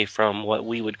away from what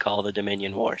we would call the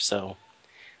Dominion War. So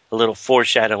a little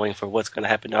foreshadowing for what's going to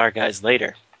happen to our guys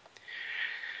later.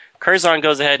 Curzon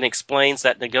goes ahead and explains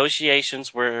that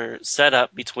negotiations were set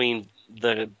up between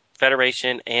the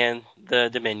Federation and the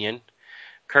Dominion.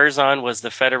 Curzon was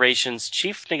the Federation's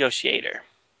chief negotiator.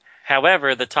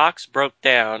 However, the talks broke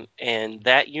down, and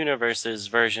that universe's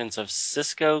versions of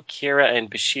Sisko, Kira,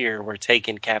 and Bashir were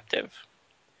taken captive.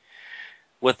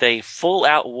 With a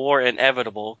full-out war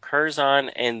inevitable, Curzon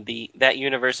and that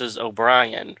universe's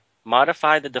O'Brien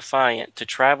modified the Defiant to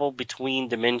travel between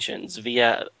dimensions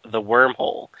via the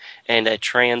wormhole and a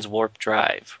transwarp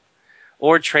drive.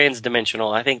 Or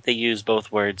transdimensional. I think they use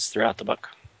both words throughout the book.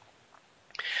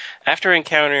 After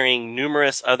encountering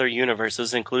numerous other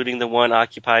universes, including the one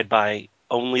occupied by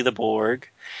only the Borg,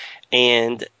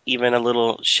 and even a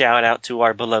little shout out to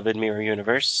our beloved Mirror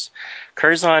Universe,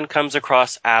 Curzon comes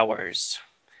across ours.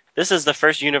 This is the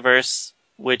first universe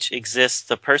which exists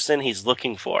the person he's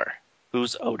looking for,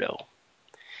 who's Odo.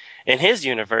 In his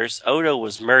universe, Odo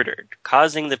was murdered,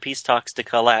 causing the peace talks to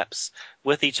collapse,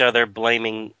 with each other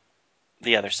blaming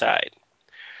the other side.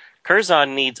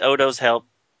 Curzon needs Odo's help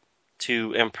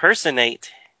to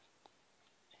impersonate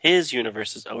his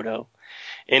universe's Odo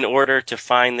in order to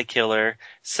find the killer,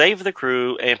 save the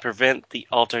crew, and prevent the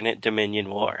alternate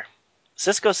Dominion war.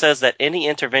 Sisko says that any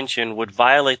intervention would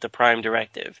violate the Prime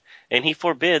Directive, and he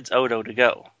forbids Odo to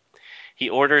go. He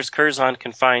orders Curzon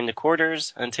confined to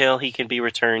quarters until he can be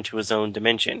returned to his own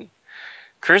dimension.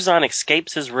 Curzon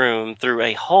escapes his room through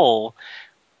a hole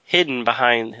hidden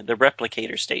behind the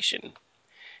replicator station.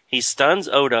 He stuns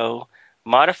Odo,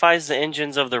 modifies the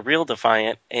engines of the real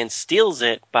Defiant, and steals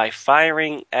it by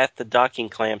firing at the docking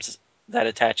clamps that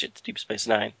attach it to Deep Space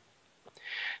Nine.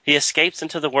 He escapes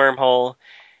into the wormhole,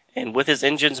 and with his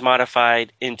engines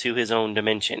modified, into his own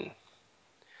dimension.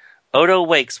 Odo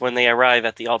wakes when they arrive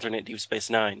at the alternate Deep Space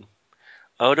Nine.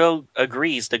 Odo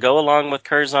agrees to go along with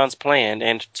Curzon's plan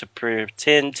and to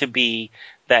pretend to be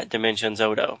that dimension's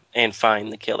Odo and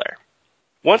find the killer.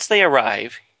 Once they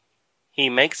arrive, he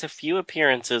makes a few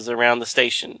appearances around the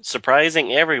station,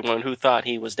 surprising everyone who thought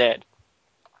he was dead.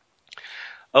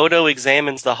 Odo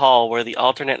examines the hall where the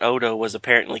alternate Odo was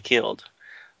apparently killed.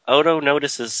 Odo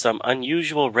notices some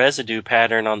unusual residue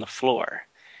pattern on the floor.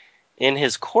 In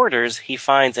his quarters, he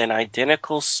finds an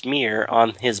identical smear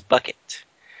on his bucket,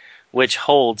 which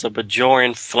holds a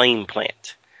Bajoran flame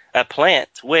plant, a plant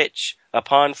which,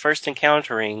 upon first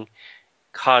encountering,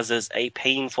 causes a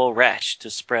painful rash to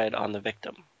spread on the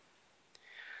victim.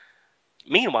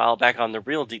 Meanwhile, back on the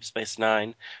real Deep Space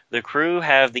Nine, the crew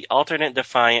have the alternate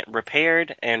Defiant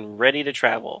repaired and ready to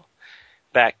travel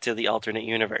back to the alternate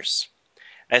universe.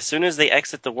 As soon as they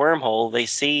exit the wormhole, they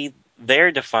see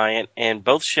their Defiant, and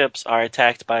both ships are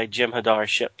attacked by Jem'Hadar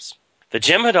ships. The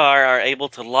Jem'Hadar are able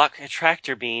to lock a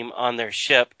tractor beam on their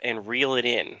ship and reel it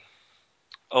in.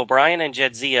 O'Brien and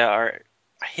Jadzia are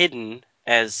hidden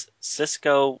as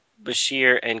Sisko,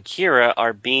 Bashir, and Kira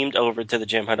are beamed over to the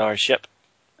Jem'Hadar ship.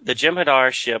 The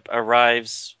Jem'Hadar ship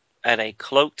arrives at a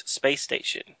cloaked space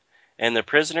station, and the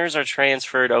prisoners are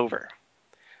transferred over.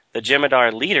 The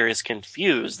Jem'Hadar leader is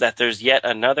confused that there's yet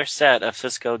another set of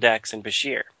Sisko, Dax, and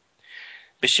Bashir.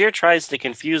 Bashir tries to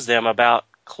confuse them about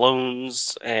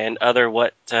clones and other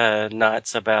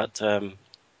whatnots about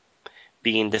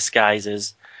being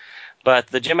disguises, but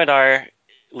the Jem'Hadar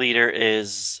leader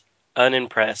is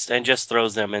unimpressed and just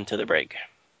throws them into the brig.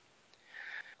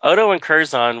 Odo and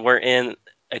Curzon were in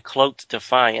a cloaked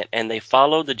Defiant, and they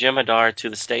followed the Jem'Hadar to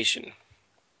the station.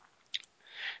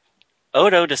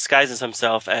 Odo disguises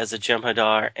himself as a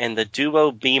Jem'Hadar, and the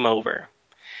duo beam over.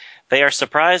 They are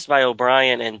surprised by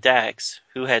O'Brien and Dax,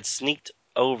 who had sneaked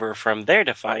over from their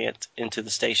Defiant into the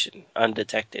station,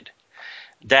 undetected.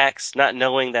 Dax, not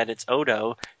knowing that it's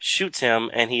Odo, shoots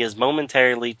him, and he is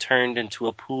momentarily turned into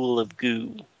a pool of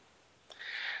goo.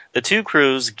 The two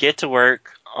crews get to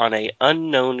work on an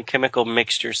unknown chemical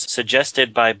mixture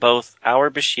suggested by both our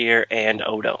Bashir and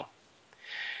Odo.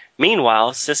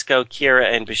 Meanwhile, Sisko,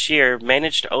 Kira, and Bashir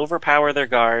manage to overpower their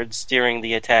guards during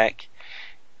the attack,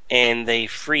 and they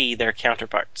free their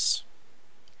counterparts.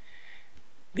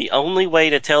 The only way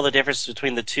to tell the difference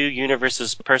between the two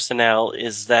universes' personnel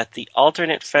is that the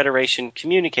alternate Federation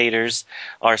communicators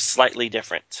are slightly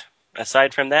different.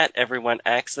 Aside from that, everyone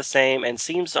acts the same and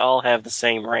seems to all have the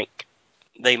same rank.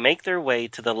 They make their way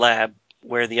to the lab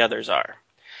where the others are.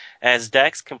 As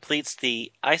Dax completes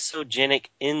the isogenic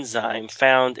enzyme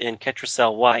found in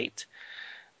Ketracel White,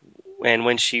 and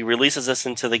when she releases this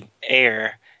into the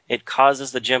air, it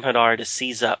causes the Jem'Hadar to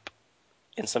seize up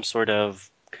in some sort of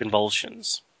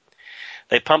convulsions.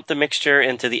 They pump the mixture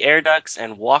into the air ducts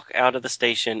and walk out of the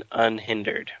station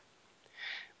unhindered.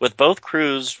 With both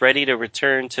crews ready to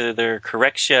return to their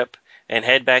correct ship and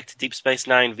head back to Deep Space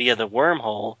Nine via the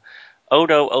wormhole,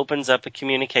 Odo opens up a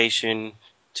communication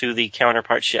to the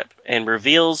counterpart ship and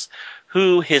reveals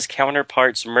who his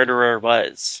counterpart's murderer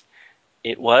was.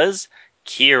 It was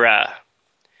Kira.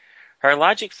 Her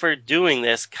logic for doing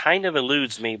this kind of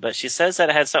eludes me, but she says that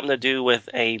it had something to do with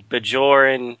a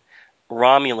Bajoran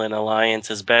Romulan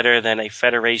alliance is better than a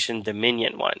Federation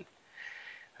Dominion one.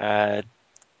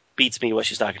 Beats me what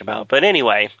she's talking about. But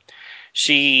anyway,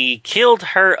 she killed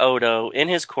her Odo in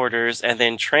his quarters and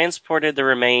then transported the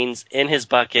remains in his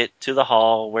bucket to the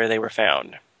hall where they were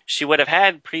found. She would have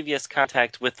had previous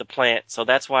contact with the plant, so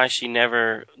that's why she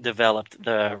never developed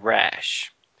the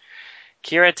rash.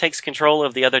 Kira takes control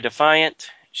of the other Defiant.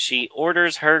 She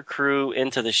orders her crew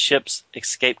into the ship's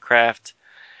escape craft.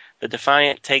 The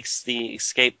Defiant takes the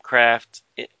escape craft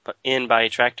in by a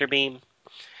tractor beam.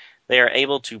 They are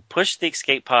able to push the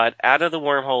escape pod out of the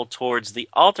wormhole towards the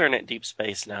alternate Deep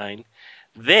Space Nine.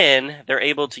 Then they're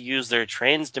able to use their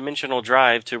trans-dimensional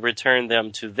drive to return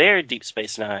them to their Deep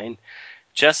Space Nine,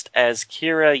 just as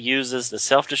Kira uses the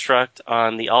self-destruct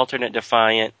on the alternate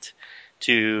Defiant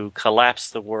to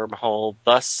collapse the wormhole,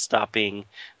 thus stopping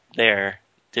their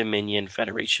Dominion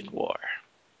Federation war.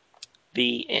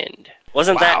 The end.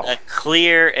 Wasn't Wow. that a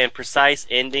clear and precise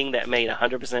ending that made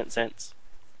 100% sense?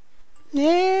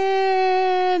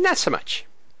 Yeah, not so much.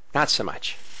 Not so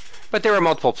much. But there were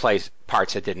multiple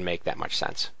parts that didn't make that much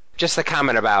sense. Just the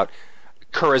comment about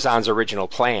Curzon's original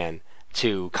plan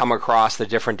to come across the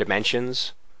different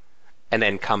dimensions and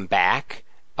then come back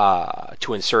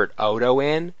to insert Odo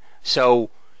in. So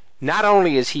not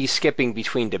only is he skipping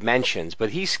between dimensions,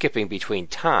 but he's skipping between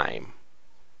time.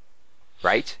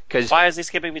 Right? Why is he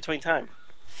skipping between time?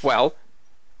 Well,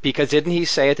 because didn't he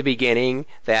say at the beginning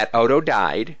that Odo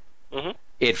died? Mm-hmm.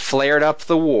 It flared up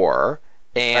the war,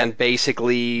 and Right.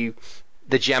 basically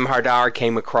the Jem'Hadar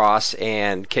came across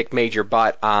and kicked major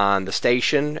butt on the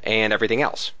station and everything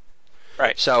else.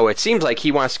 Right. So it seems like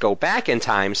he wants to go back in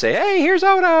time, say, hey, here's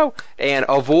Odo, and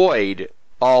avoid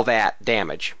all that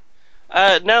damage.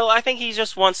 No, I think he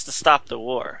just wants to stop the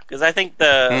war. Because I think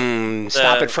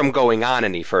Stop it from going on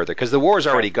any further, because the war's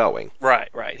already going. Right.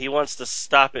 He wants to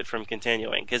stop it from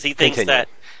continuing. Because he thinks that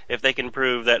if they can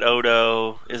prove that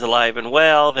Odo is alive and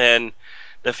well, then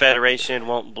the Federation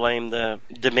won't blame the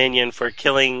Dominion for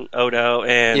killing Odo,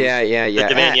 and the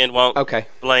Dominion won't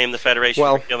blame the Federation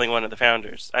for killing one of the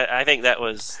founders. I think that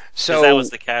was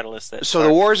the catalyst. So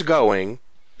the war's going,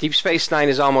 Deep Space Nine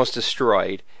is almost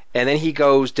destroyed, and then he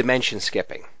goes dimension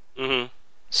skipping. Mm-hmm.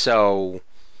 So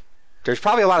there's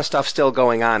probably a lot of stuff still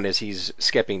going on as he's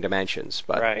skipping dimensions.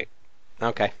 But right.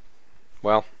 Okay.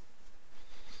 Well,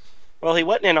 he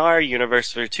wasn't in our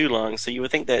universe for too long, so you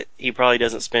would think that he probably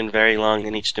doesn't spend very long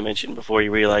in each dimension before he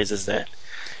realizes that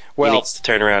he needs to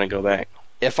turn around and go back.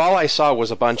 If all I saw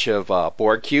was a bunch of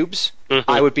Borg cubes,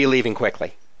 I would be leaving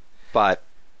quickly. But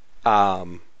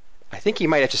I think he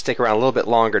might have to stick around a little bit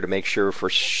longer to make sure for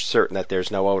certain that there's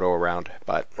no Odo around.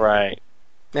 But right.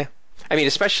 Yeah. I mean,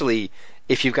 especially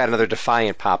if you've got another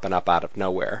Defiant popping up out of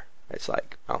nowhere. It's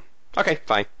like, oh, okay,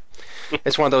 fine.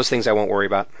 It's one of those things I won't worry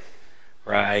about.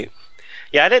 Right.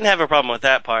 Yeah, I didn't have a problem with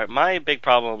that part. My big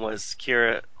problem was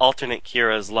alternate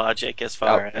Kira's logic as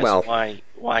far as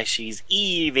why she's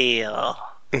evil.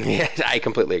 Yeah, I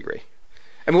completely agree.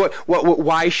 I mean,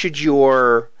 why should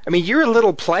you're a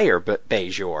little player, but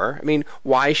Bajor. I mean,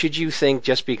 why should you think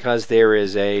just because there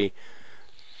is a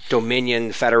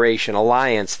Dominion Federation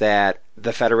alliance that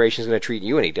the Federation is going to treat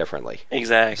you any differently?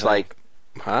 Exactly. It's like,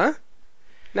 huh?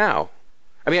 No.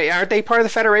 I mean, aren't they part of the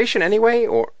Federation anyway?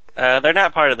 Or they're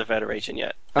not part of the Federation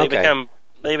yet. They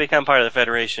become part of the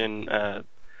Federation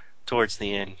towards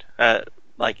the end,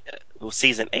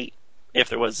 season 8. If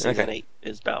there was season 8,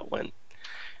 is about when.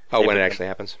 Oh, when it actually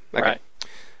happens. Okay. Right.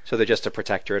 So they're just a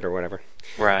protectorate or whatever.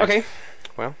 Right. Okay.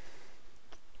 Well.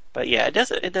 But yeah,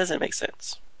 it doesn't make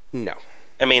sense. No.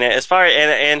 I mean, as far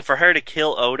and for her to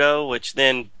kill Odo, which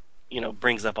then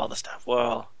brings up all the stuff.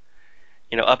 Well,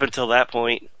 up until that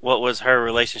point, what was her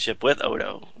relationship with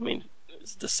Odo? I mean,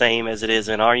 is it the same as it is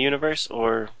in our universe,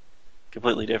 or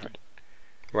completely different?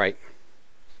 Right.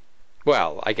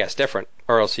 Well, I guess different,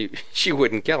 or else she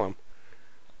wouldn't kill him.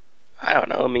 I don't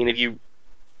know. I mean,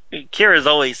 Kira's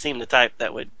always seemed the type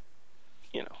that would,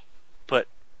 put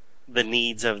the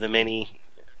needs of the many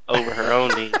over her own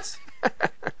needs.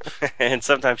 And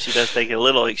sometimes she does take it a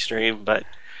little extreme, but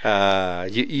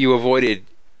you avoided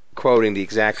quoting the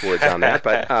exact words on that,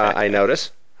 but I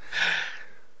notice.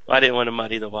 Well, I didn't want to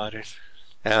muddy the waters.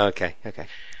 Okay.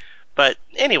 But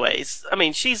anyways, I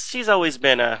mean, she's always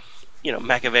been a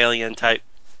Machiavellian type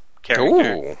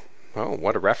character. Ooh. Oh,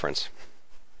 what a reference.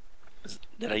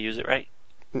 Did I use it right?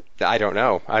 I don't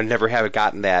know. I never have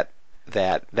gotten that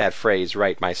phrase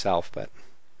right myself, but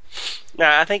No,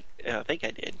 I think I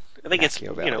did. I think it's,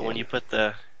 when Machiavellian. you put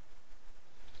the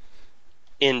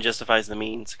end justifies the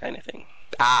means kind of thing.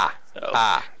 Ah,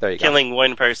 So, there you go. killing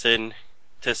one person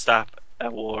to stop a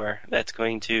war that's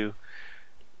going to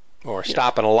Or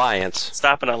stop an alliance.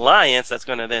 stop an alliance that's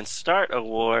going to then start a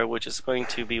war, which is going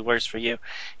to be worse for you.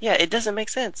 Yeah, it doesn't make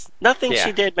sense. Nothing Yeah,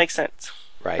 she did makes sense.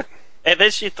 right. And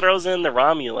then she throws in the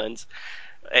Romulans,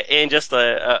 and just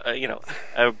a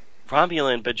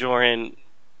Romulan Bajoran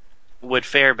would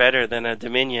fare better than a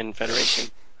Dominion Federation.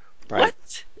 Right.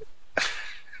 What?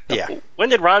 Yeah. When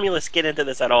did Romulus get into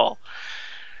this at all?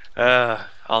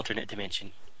 Alternate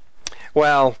dimension.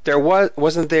 Well,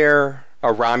 wasn't there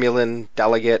a Romulan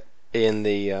delegate in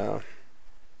the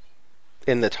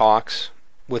talks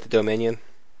with the Dominion?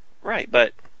 Right,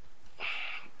 but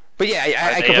But yeah, are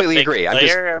I they a completely big agree. I'm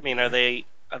just player? I mean, are they?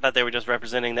 I thought they were just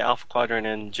representing the Alpha Quadrant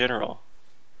in general,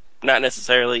 not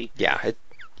necessarily.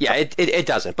 it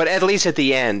doesn't. But at least at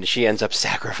the end, she ends up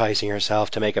sacrificing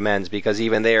herself to make amends because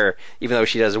even though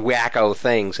she does wacko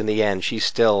things, in the end, she's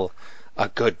still a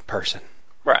good person.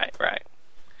 Right, right,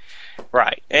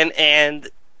 right, and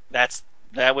that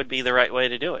would be the right way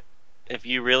to do it. If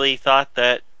you really thought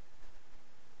that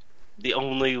the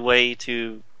only way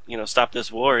to stop this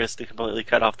war is to completely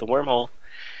cut off the wormhole,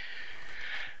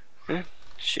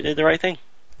 she did the right thing.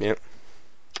 Yep.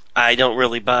 I don't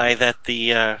really buy that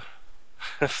the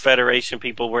Federation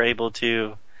people were able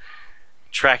to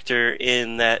tractor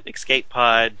in that escape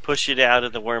pod, push it out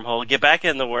of the wormhole, get back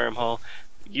in the wormhole,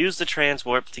 use the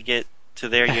transwarp to get to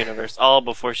their universe, all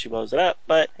before she blows it up.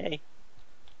 But hey,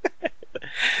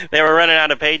 they were running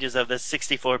out of pages of this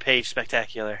 64-page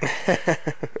spectacular.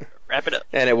 Wrap it up.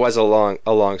 And it was a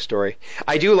long story.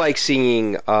 I do like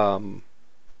seeing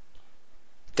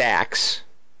Dax,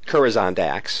 Curzon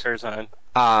Dax. Curzon.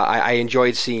 I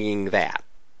enjoyed seeing that.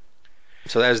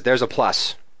 So there's a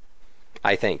plus,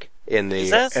 I think, in Is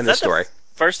the that the story.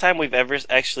 first time we've ever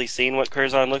actually seen what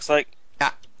Curzon looks like?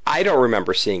 I, I don't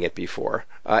remember seeing it before,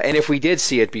 and if we did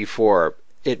see it before,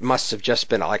 it must have just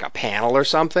been like a panel or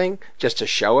something just to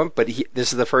show him. But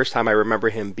this is the first time I remember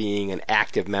him being an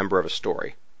active member of a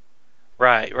story.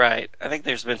 Right, right. I think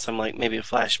there's been some maybe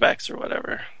flashbacks or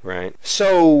whatever. Right.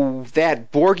 So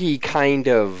that Borgy kind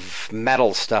of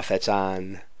metal stuff that's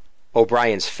on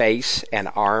O'Brien's face and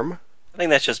arm, I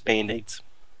think that's just band-aids.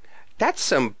 that's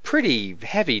some pretty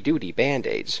heavy-duty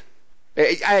band-aids.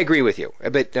 I agree with you,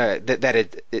 but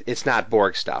it's not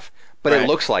Borg stuff, but it Right.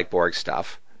 looks like Borg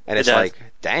stuff, and It it's does. like,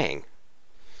 dang.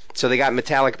 So they got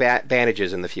metallic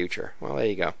bandages in the future. Well, there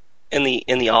you go. In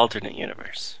the alternate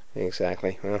universe.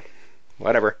 Exactly. Well,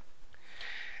 whatever.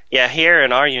 Yeah, here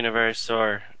in our universe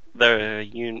or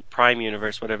the Prime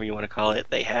universe, whatever you want to call it,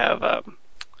 they have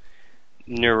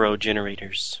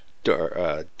neurogenerators.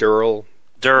 Dural.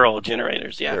 Dural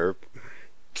generators, yeah. Or,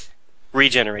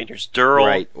 Regenerators. Dural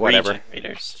right. Whatever.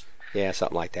 regenerators. Yeah,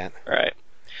 something like that. Right.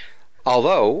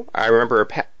 Although I remember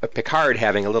a Picard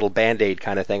having a little band-aid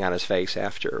kind of thing on his face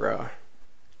after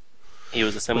He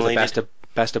was was it assimilated.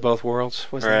 best of both worlds?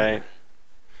 Was that? Right.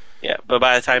 Yeah, but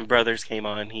by the time Brothers came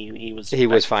on, he was He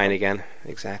back was to fine normal. again.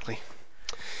 Exactly.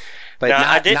 But Now I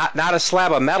not did. not not a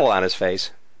slab of metal on his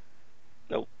face.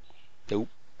 Nope. Nope.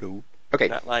 Nope. Okay.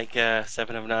 Not like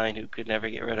Seven of Nine, who could never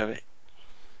get rid of it.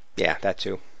 Yeah, that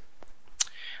too.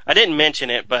 I didn't mention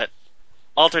it, but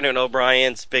Alternate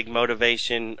O'Brien's big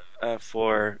motivation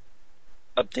for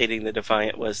updating the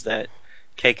Defiant was that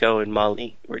Keiko and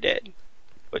Molly were dead,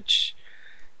 which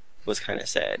was kind of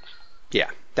sad. Yeah,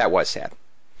 that was sad.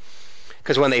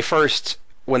 Because when they first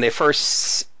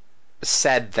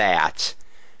said that,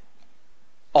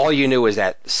 all you knew was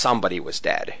that somebody was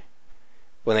dead.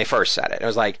 When they first said it, it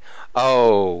was like,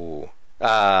 oh,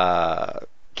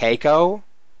 Keiko.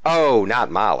 Oh,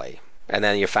 not Molly. And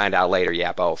then you find out later,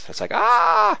 yeah, both. It's like,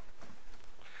 that's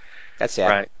sad.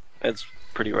 Right. It's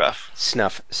pretty rough.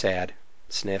 Snuff sad.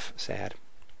 Sniff sad.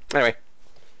 Anyway,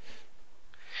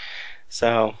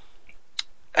 So,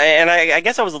 and I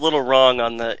guess I was a little wrong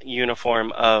on the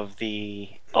uniform of the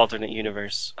alternate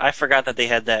universe. I forgot that they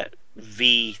had that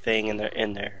V thing in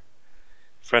their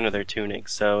front of their tunic.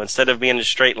 So instead of being a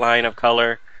straight line of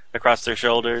color across their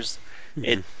shoulders,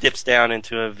 it dips down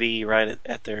into a V right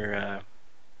at their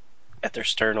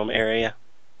sternum area.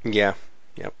 yeah,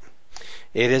 yep.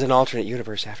 It is an alternate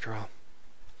universe after all.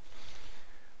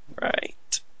 Right.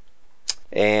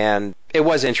 And it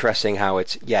was interesting how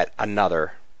it's yet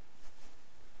another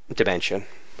dimension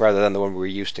rather than the one we're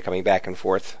used to coming back and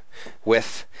forth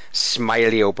with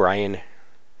Smiley O'Brien.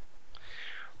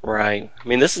 Right. I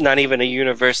mean, this is not even a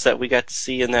universe that we got to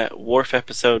see in that Worf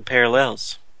episode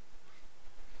Parallels,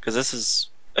 because this is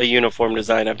a uniform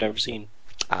design I've never seen.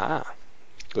 Ah,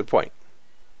 good point.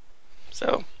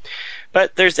 So,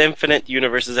 but there's infinite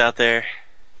universes out there.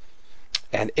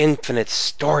 And infinite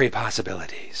story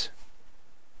possibilities.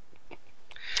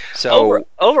 So,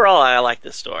 Overall, I like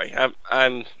this story.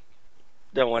 I'm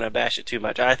don't want to bash it too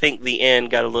much. I think the end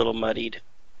got a little muddied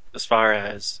as far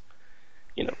as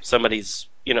somebody's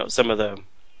some of the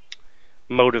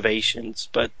motivations,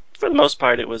 but for the most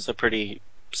part, it was a pretty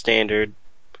standard.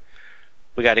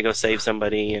 We got to go save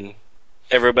somebody, and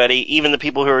everybody, even the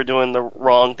people who are doing the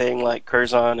wrong thing, like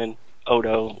Curzon and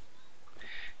Odo,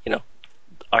 you know,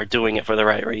 are doing it for the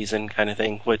right reason, kind of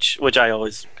thing. Which I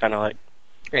always kind of like.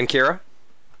 and Kira?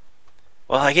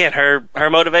 Well, again, her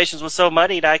motivations was so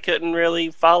muddied, I couldn't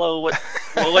really follow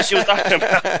what she was talking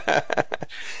about.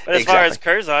 But as far as Exactly.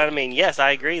 Curzon, I mean, yes,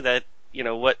 I agree that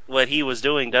what he was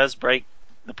doing does break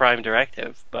the Prime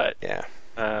Directive, but Yeah.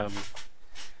 um,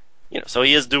 so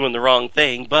he is doing the wrong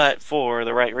thing, but for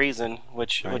the right reason,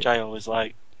 which Right. I always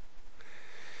like.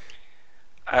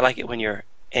 I like it when your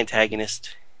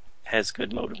antagonist has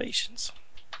good motivations.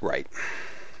 Right.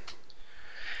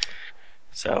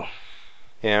 So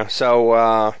Yeah.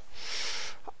 So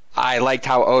I liked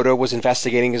how Odo was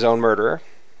investigating his own murderer.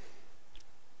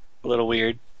 a little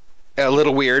weird. A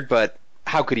little weird, but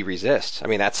how could he resist? I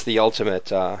mean, that's the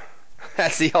ultimate.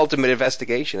 That's the ultimate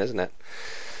investigation, isn't it?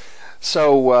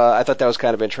 So I thought that was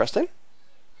kind of interesting.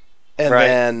 And Right.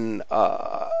 then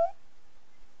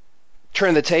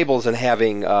turn the tables and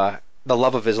having the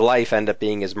love of his life end up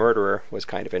being his murderer was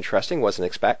kind of interesting.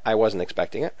 I wasn't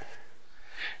expecting it.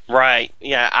 Right.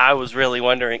 Yeah, I was really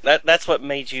wondering. That's what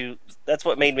made you. That's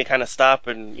what made me kind of stop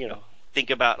and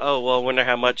think about. Oh well, I wonder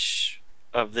how much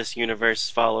of this universe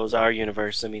follows our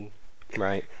universe. I mean,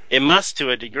 Right. it must to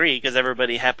a degree because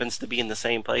everybody happens to be in the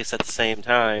same place at the same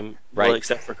time. Well, Right.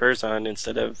 except for Curzon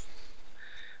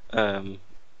um,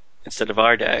 instead of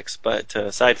Ardax. But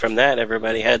aside from that,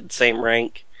 everybody had the same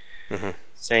rank, Hmm.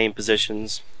 same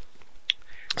positions.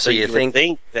 So So you you would think,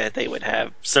 think that they would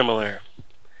have similar,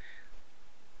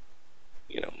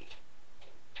 you know,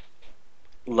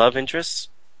 love interests.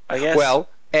 I guess. well,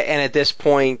 and at this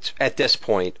point,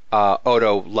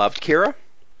 Odo loved Kira,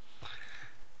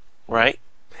 Right.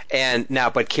 and now,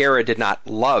 but Kira did not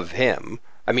love him.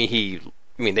 I mean,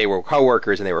 they were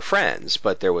coworkers and they were friends,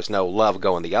 but there was no love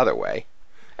going the other way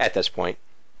at this point,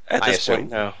 At I this point, assume.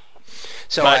 no.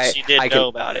 So But she I did can know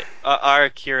about it. Our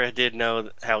Kira did know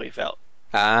how he felt.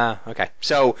 okay.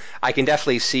 So I can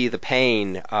definitely see the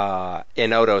pain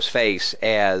in Odo's face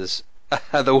as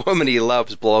the woman he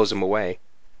loves blows him away.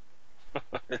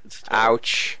 It's totally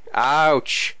Ouch!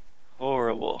 Ouch!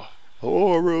 horrible.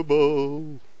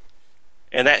 Horrible.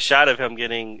 And that shot of him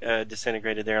getting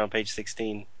disintegrated there on page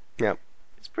 16 Yep.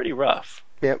 is pretty rough.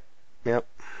 Yep. Yep.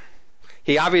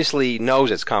 He obviously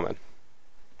knows it's coming.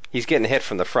 He's getting hit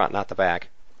from the front, not the back.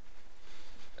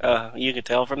 You could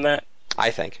tell from that.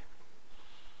 I think.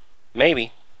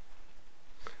 Maybe.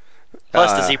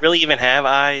 Plus, does Uh, he really even have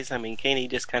eyes? I mean, can't he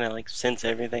just kind of like sense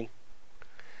everything?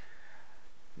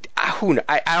 I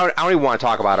don't even want to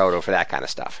talk about Odo for that kind of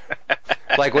stuff.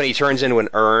 Like when he turns into an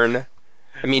urn.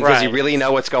 I mean, does he Right. really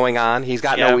know what's going on? He's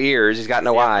got no Yeah. ears. He's got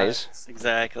no Yeah. eyes.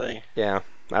 Exactly. Yeah.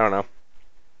 I don't know.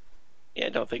 Yeah.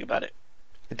 Don't think about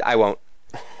I won't.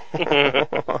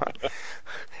 it.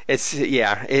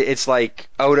 It's like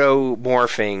Odo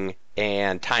morphing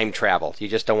and time travel. You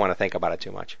just don't want to think about it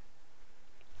too much.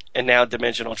 And now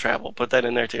dimensional travel. Put that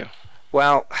in there too.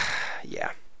 Well,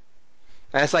 yeah.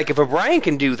 And it's like if O'Brien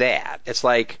can do that, it's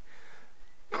like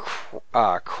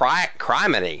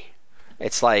criminy.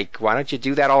 It's like why don't you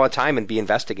do that all the time and be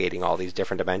investigating all these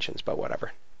different dimensions? But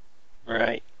whatever.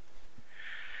 Right.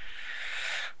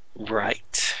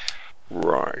 Right.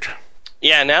 Right.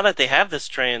 Yeah. Now that they have this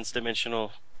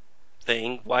trans-dimensional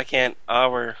thing, why can't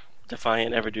our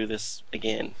Defiant ever do this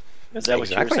again? Is that what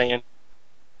you were Exactly. saying?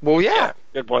 Well, yeah. Yeah,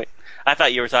 good point. I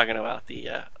thought you were talking about the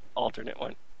alternate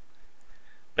one.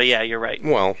 But yeah, you're right.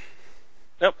 Well,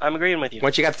 Nope, I'm agreeing with you.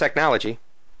 once you got the technology,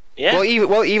 Yeah.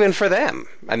 even for them,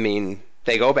 I mean,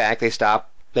 they go back, they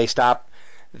stop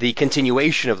the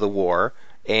continuation of the war,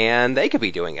 and they could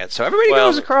be doing it. So everybody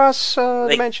goes Well, across they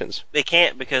dimensions. they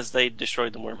can't because they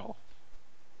destroyed the wormhole.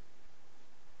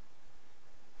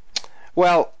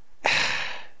 Well,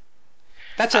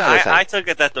 that's another I thing. took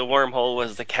it that the wormhole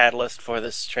was the catalyst for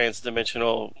this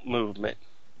transdimensional movement.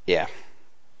 Yeah.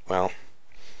 Well,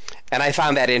 and I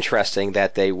found that interesting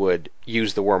that they would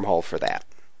use the wormhole for that.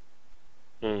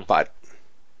 Hmm. But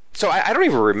so I don't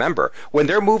even remember when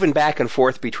they're moving back and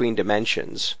forth between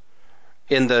dimensions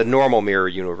in the normal mirror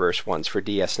universe ones for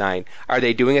DS9. Are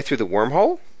they doing it through the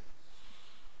wormhole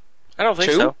I don't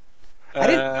think too? so. I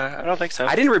didn't. I don't think so.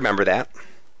 I didn't remember that.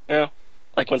 No.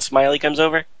 Like when Smiley comes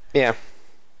over? Yeah.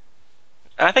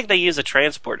 I think they use a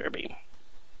transporter beam,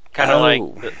 Oh. kind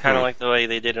of like the way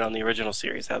they did it on the original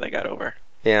series, how they got over.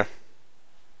 Yeah.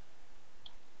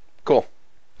 Cool.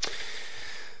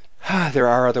 There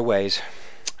are other ways.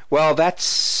 Well, I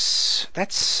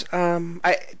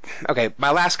okay.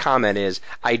 My last comment is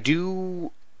I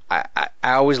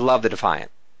always love the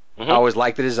Defiant. I Hmm. always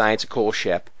like the design. It's a cool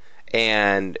ship,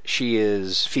 and she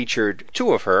is featured.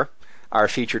 Two of her are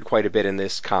featured quite a bit in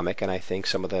this comic, and I think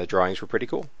some of the drawings were pretty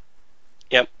cool.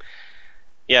 Yep,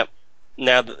 yep.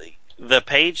 Now the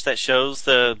page that shows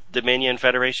the Dominion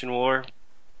Federation War,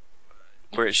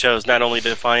 where it shows not only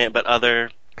Defiant but other,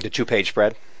 The two-page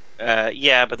spread.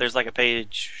 yeah, but there's like a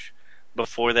page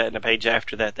before that and a page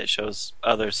after that that shows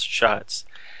other shots.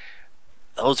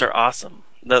 Those are awesome.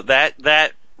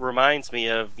 That reminds me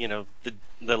of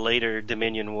the later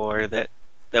Dominion War that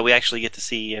we actually get to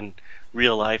see in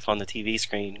real life on the TV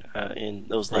screen in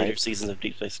those later Right. seasons of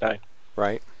Deep Space Nine.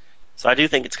 Right. So I do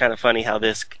think it's kind of funny how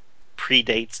this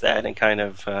predates that and kind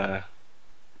of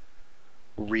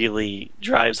really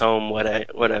drives home what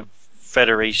a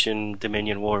Federation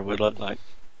Dominion War would look like.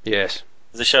 Yes.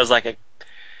 'Cause it shows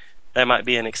that might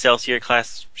be an Excelsior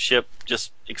class ship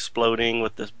just exploding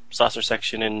with the saucer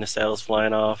section and nacelles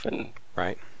flying off, and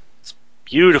Right. it's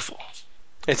beautiful.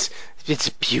 It's it's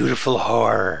beautiful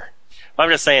horror. I'm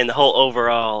just saying the whole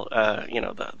overall,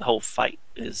 the whole fight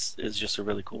is just a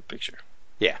really cool picture.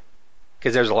 Yeah.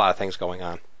 Because there's a lot of things going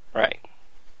on. Right.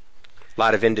 A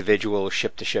lot of individual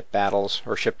ship-to-ship battles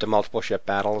or ship-to-multiple ship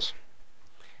battles.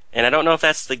 And I don't know if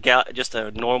that's just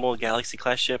a normal Galaxy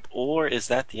class ship or is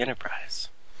that the Enterprise?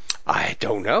 I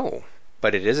don't know,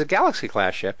 but it is a Galaxy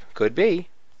class ship. Could be.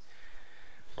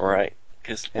 Right.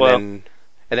 Because And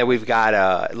then we've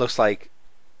got it looks like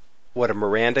what a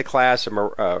Miranda class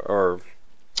or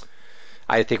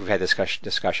I think we've had this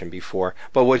discussion before,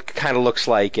 but what kind of looks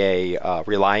like a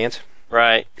Reliant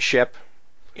right. ship,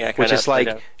 Yeah, which kind of is upside like,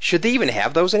 down. should they even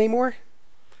have those anymore?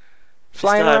 They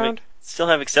Flying around? still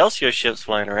have Excelsior ships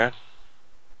flying around.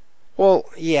 Well,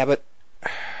 yeah, but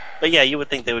But yeah, you would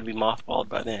think they would be mothballed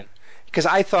by then. because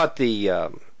I thought the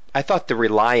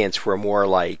Reliants were more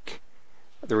like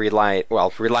the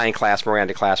Reliant class,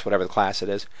 Miranda class, whatever the class it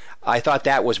is. I thought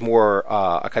that was more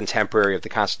a contemporary of the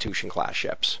Constitution class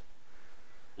ships,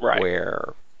 Right.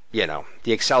 where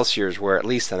the Excelsiors were at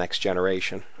least the next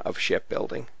generation of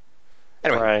shipbuilding.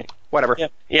 Anyway, Right. whatever.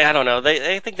 Yep. Yeah, I don't know.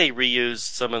 I think they reused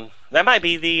some of that. Might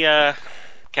be the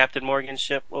Captain Morgan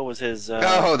ship. What was his?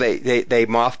 Oh, they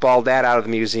mothballed that out of the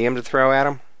museum to throw at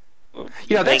them.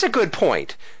 You That's think? a good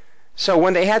point. So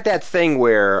when they had that thing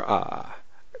where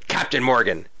Captain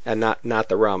Morgan and not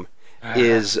the rum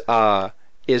is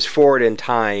forward in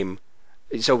time.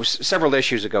 So several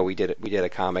issues ago we did a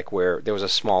comic where there was a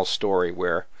small story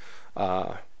where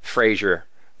Frazier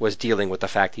was dealing with the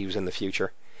fact he was in the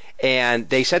future, and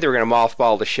they said they were going to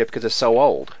mothball the ship because it's so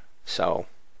old, so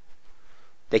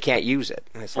they can't use it.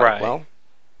 And it's like, Right. well,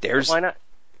 there's Why not?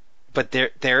 but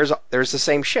there's the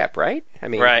same ship, right? I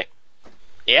mean, Right.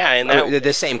 Yeah, and that.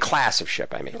 the same class of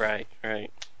ship. I mean, Right.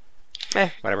 Right.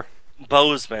 whatever.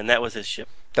 Bozeman. That was his ship,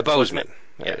 The wasn't it?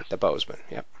 Bozeman, Yeah. the Bozeman.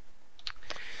 Yep.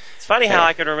 It's funny how Anyway,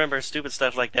 I can remember stupid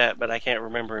stuff like that, but I can't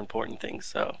remember important things.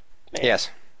 So, man. yes.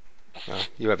 Well,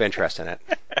 you have interest in it.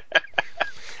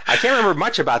 I can't remember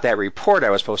much about that report I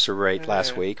was supposed to write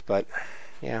last Uh, week, but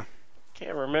yeah.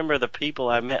 can't remember the people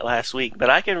I met last week, but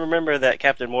I can remember that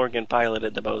Captain Morgan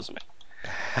piloted the Bozeman.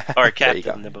 Or There you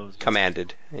go. Captain the Bozeman.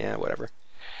 Commanded. Yeah, whatever.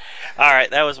 All right,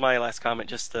 that was my last comment.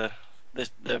 Just the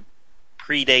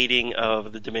predating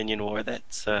of the Dominion War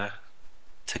that's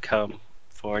to come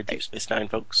for Deep Space Nine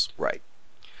folks. Right.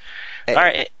 All Anyway.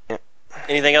 right, Yeah.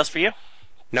 anything else for you?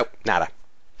 Nope, nada. All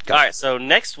Go. right, so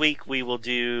next week we will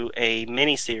do a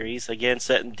mini series again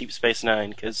set in Deep Space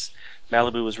Nine because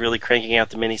Malibu was really cranking out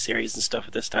the mini series and stuff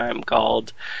at this time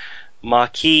called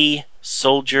Maquis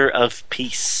Soldier of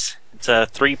Peace. It's a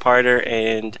three-parter,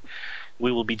 and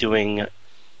we will be doing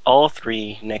all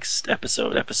three next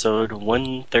episode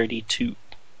 132.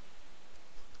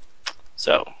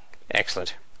 So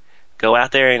Excellent. go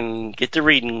out there and get to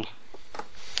reading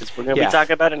because we're going to be Yeah.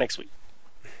 talking about it next week.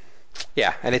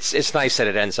 Yeah, and it's nice that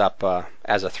it ends up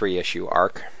as a 3-issue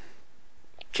arc.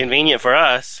 Convenient for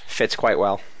us. Fits quite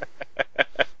well.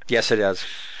 Yes, it does.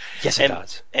 Yes, it And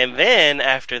does. and then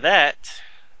after that,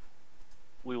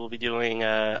 we will be doing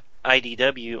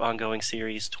IDW ongoing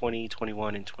series 20,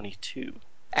 21, and 22.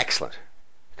 Excellent.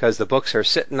 Because the books are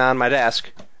sitting on my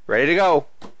desk, ready to go.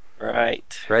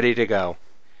 Right. Ready to go.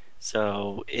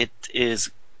 So it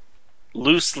is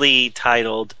loosely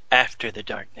titled After the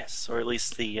Darkness, or at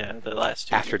least the last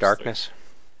two After books. Darkness.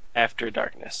 After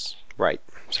Darkness. Right.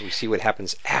 So we see what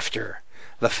happens after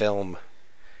the film.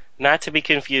 Not to be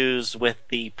confused with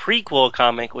the prequel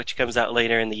comic, which comes out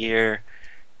later in the year,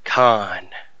 Khan.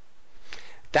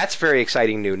 That's very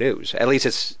exciting new news. At least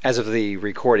it's as of the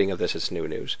recording of this, it's new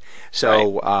news. Right.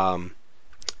 So,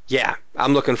 yeah,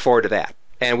 I'm looking forward to that.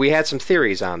 And we had some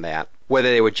theories on that, whether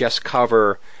they would just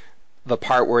cover the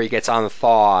part where he gets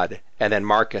unthawed and then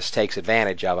Marcus takes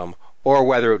advantage of him, or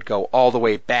whether it would go all the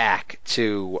way back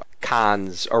to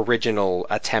Khan's original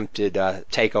attempted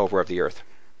takeover of the Earth.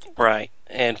 Right.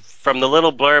 And from the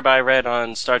little blurb I read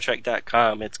on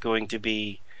StarTrek.com, it's going to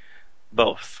be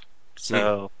both.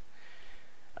 So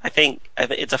I think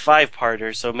it's a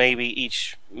 5-parter, so maybe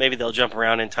they'll jump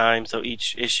around in time, so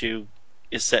each issue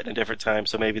is set in a different time.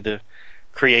 So maybe the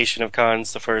creation of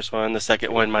Khan's the first one, the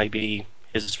second one might be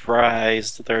his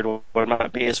rise, the third one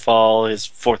might be his fall, his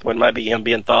fourth one might be him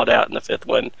being thawed out, and the fifth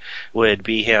one would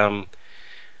be him,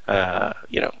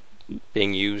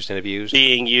 Being used and abused.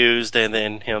 being used, and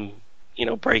then him,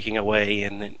 breaking away,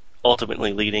 and then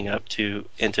ultimately leading up to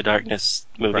Into Darkness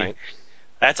movie. Right.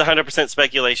 That's 100%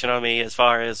 speculation on me as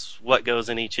far as what goes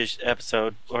in each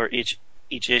episode or each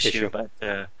issue. But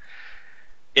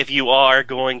if you are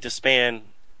going to span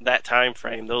that time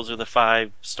frame, those are the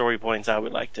 5 story points I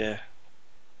would like to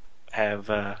have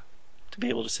to be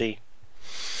able to see.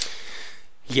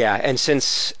 Yeah, and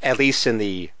since at least in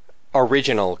the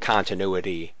original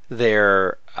continuity,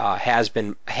 there have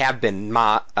been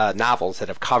novels that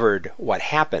have covered what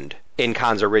happened in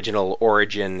Khan's original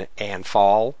origin and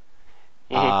fall.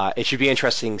 Mm-hmm. It should be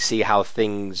interesting to see how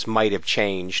things might have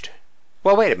changed.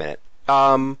 Well, wait a minute.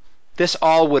 This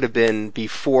all would have been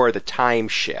before the time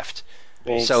shift.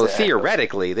 So Exactly.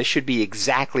 theoretically, this should be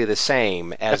exactly the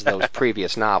same as those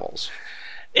previous novels.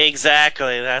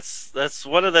 Exactly. That's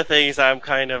one of the things I'm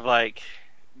kind of like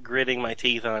gritting my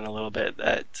teeth on a little bit.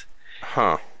 That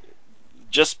Huh.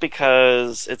 just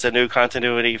because it's a new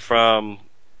continuity from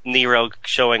Nero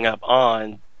showing up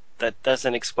on, that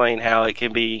doesn't explain how it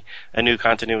can be a new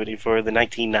continuity for the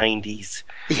 1990s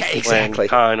Yeah, when exactly.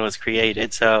 Khan was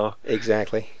created. So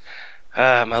Exactly.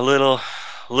 I'm a little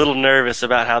nervous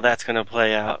about how that's going to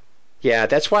play out. Yeah,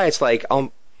 that's why it's like,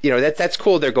 that's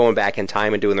cool. They're going back in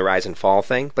time and doing the rise and fall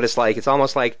thing, but it's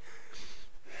almost like,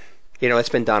 it's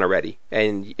been done already,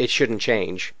 and it shouldn't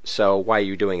change. So why are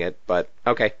you doing it? But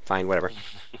okay, fine, whatever.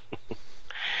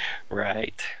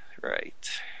 Right,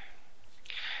 right.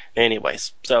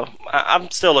 Anyways, so I'm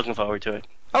still looking forward to it.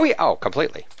 Oh yeah, oh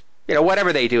completely.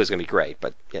 Whatever they do is gonna be great,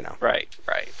 but Right,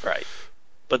 right, right.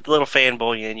 But the little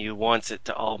fanboy in you wants it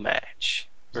to all match,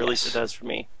 or at least it yes, does for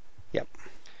me. yep.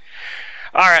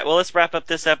 All right, well, let's wrap up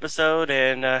this episode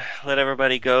and let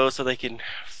everybody go so they can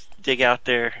dig out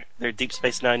their Deep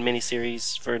Space Nine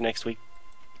miniseries for next week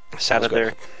out Sounds of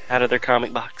good. their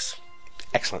comic box.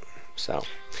 Excellent. So,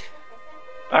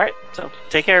 All right, so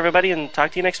take care, everybody, and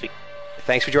talk to you next week.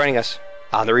 thanks for joining us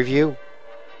on the review.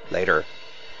 Later.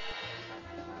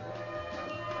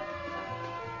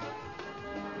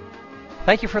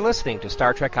 Thank you for listening to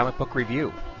Star Trek Comic Book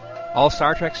Review. All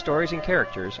Star Trek stories and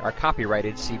characters are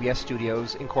copyrighted CBS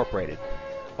Studios Incorporated.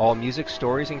 All music,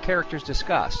 stories, and characters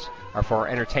discussed are for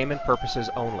entertainment purposes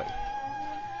only.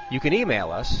 You can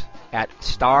email us at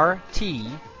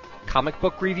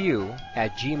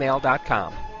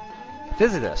startcomicbookreview@gmail.com.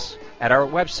 Visit us at our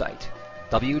website,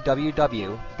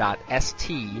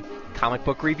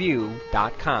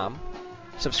 www.stcomicbookreview.com.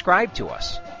 Subscribe to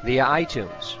us via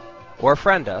iTunes, or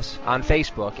friend us on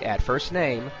Facebook at first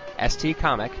name ST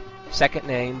Comic, second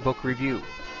name Book Review.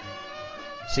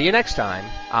 See you next time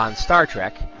on Star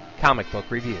Trek Comic Book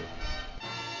Review.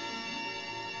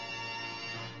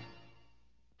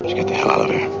 Let's get the hell out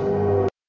of here.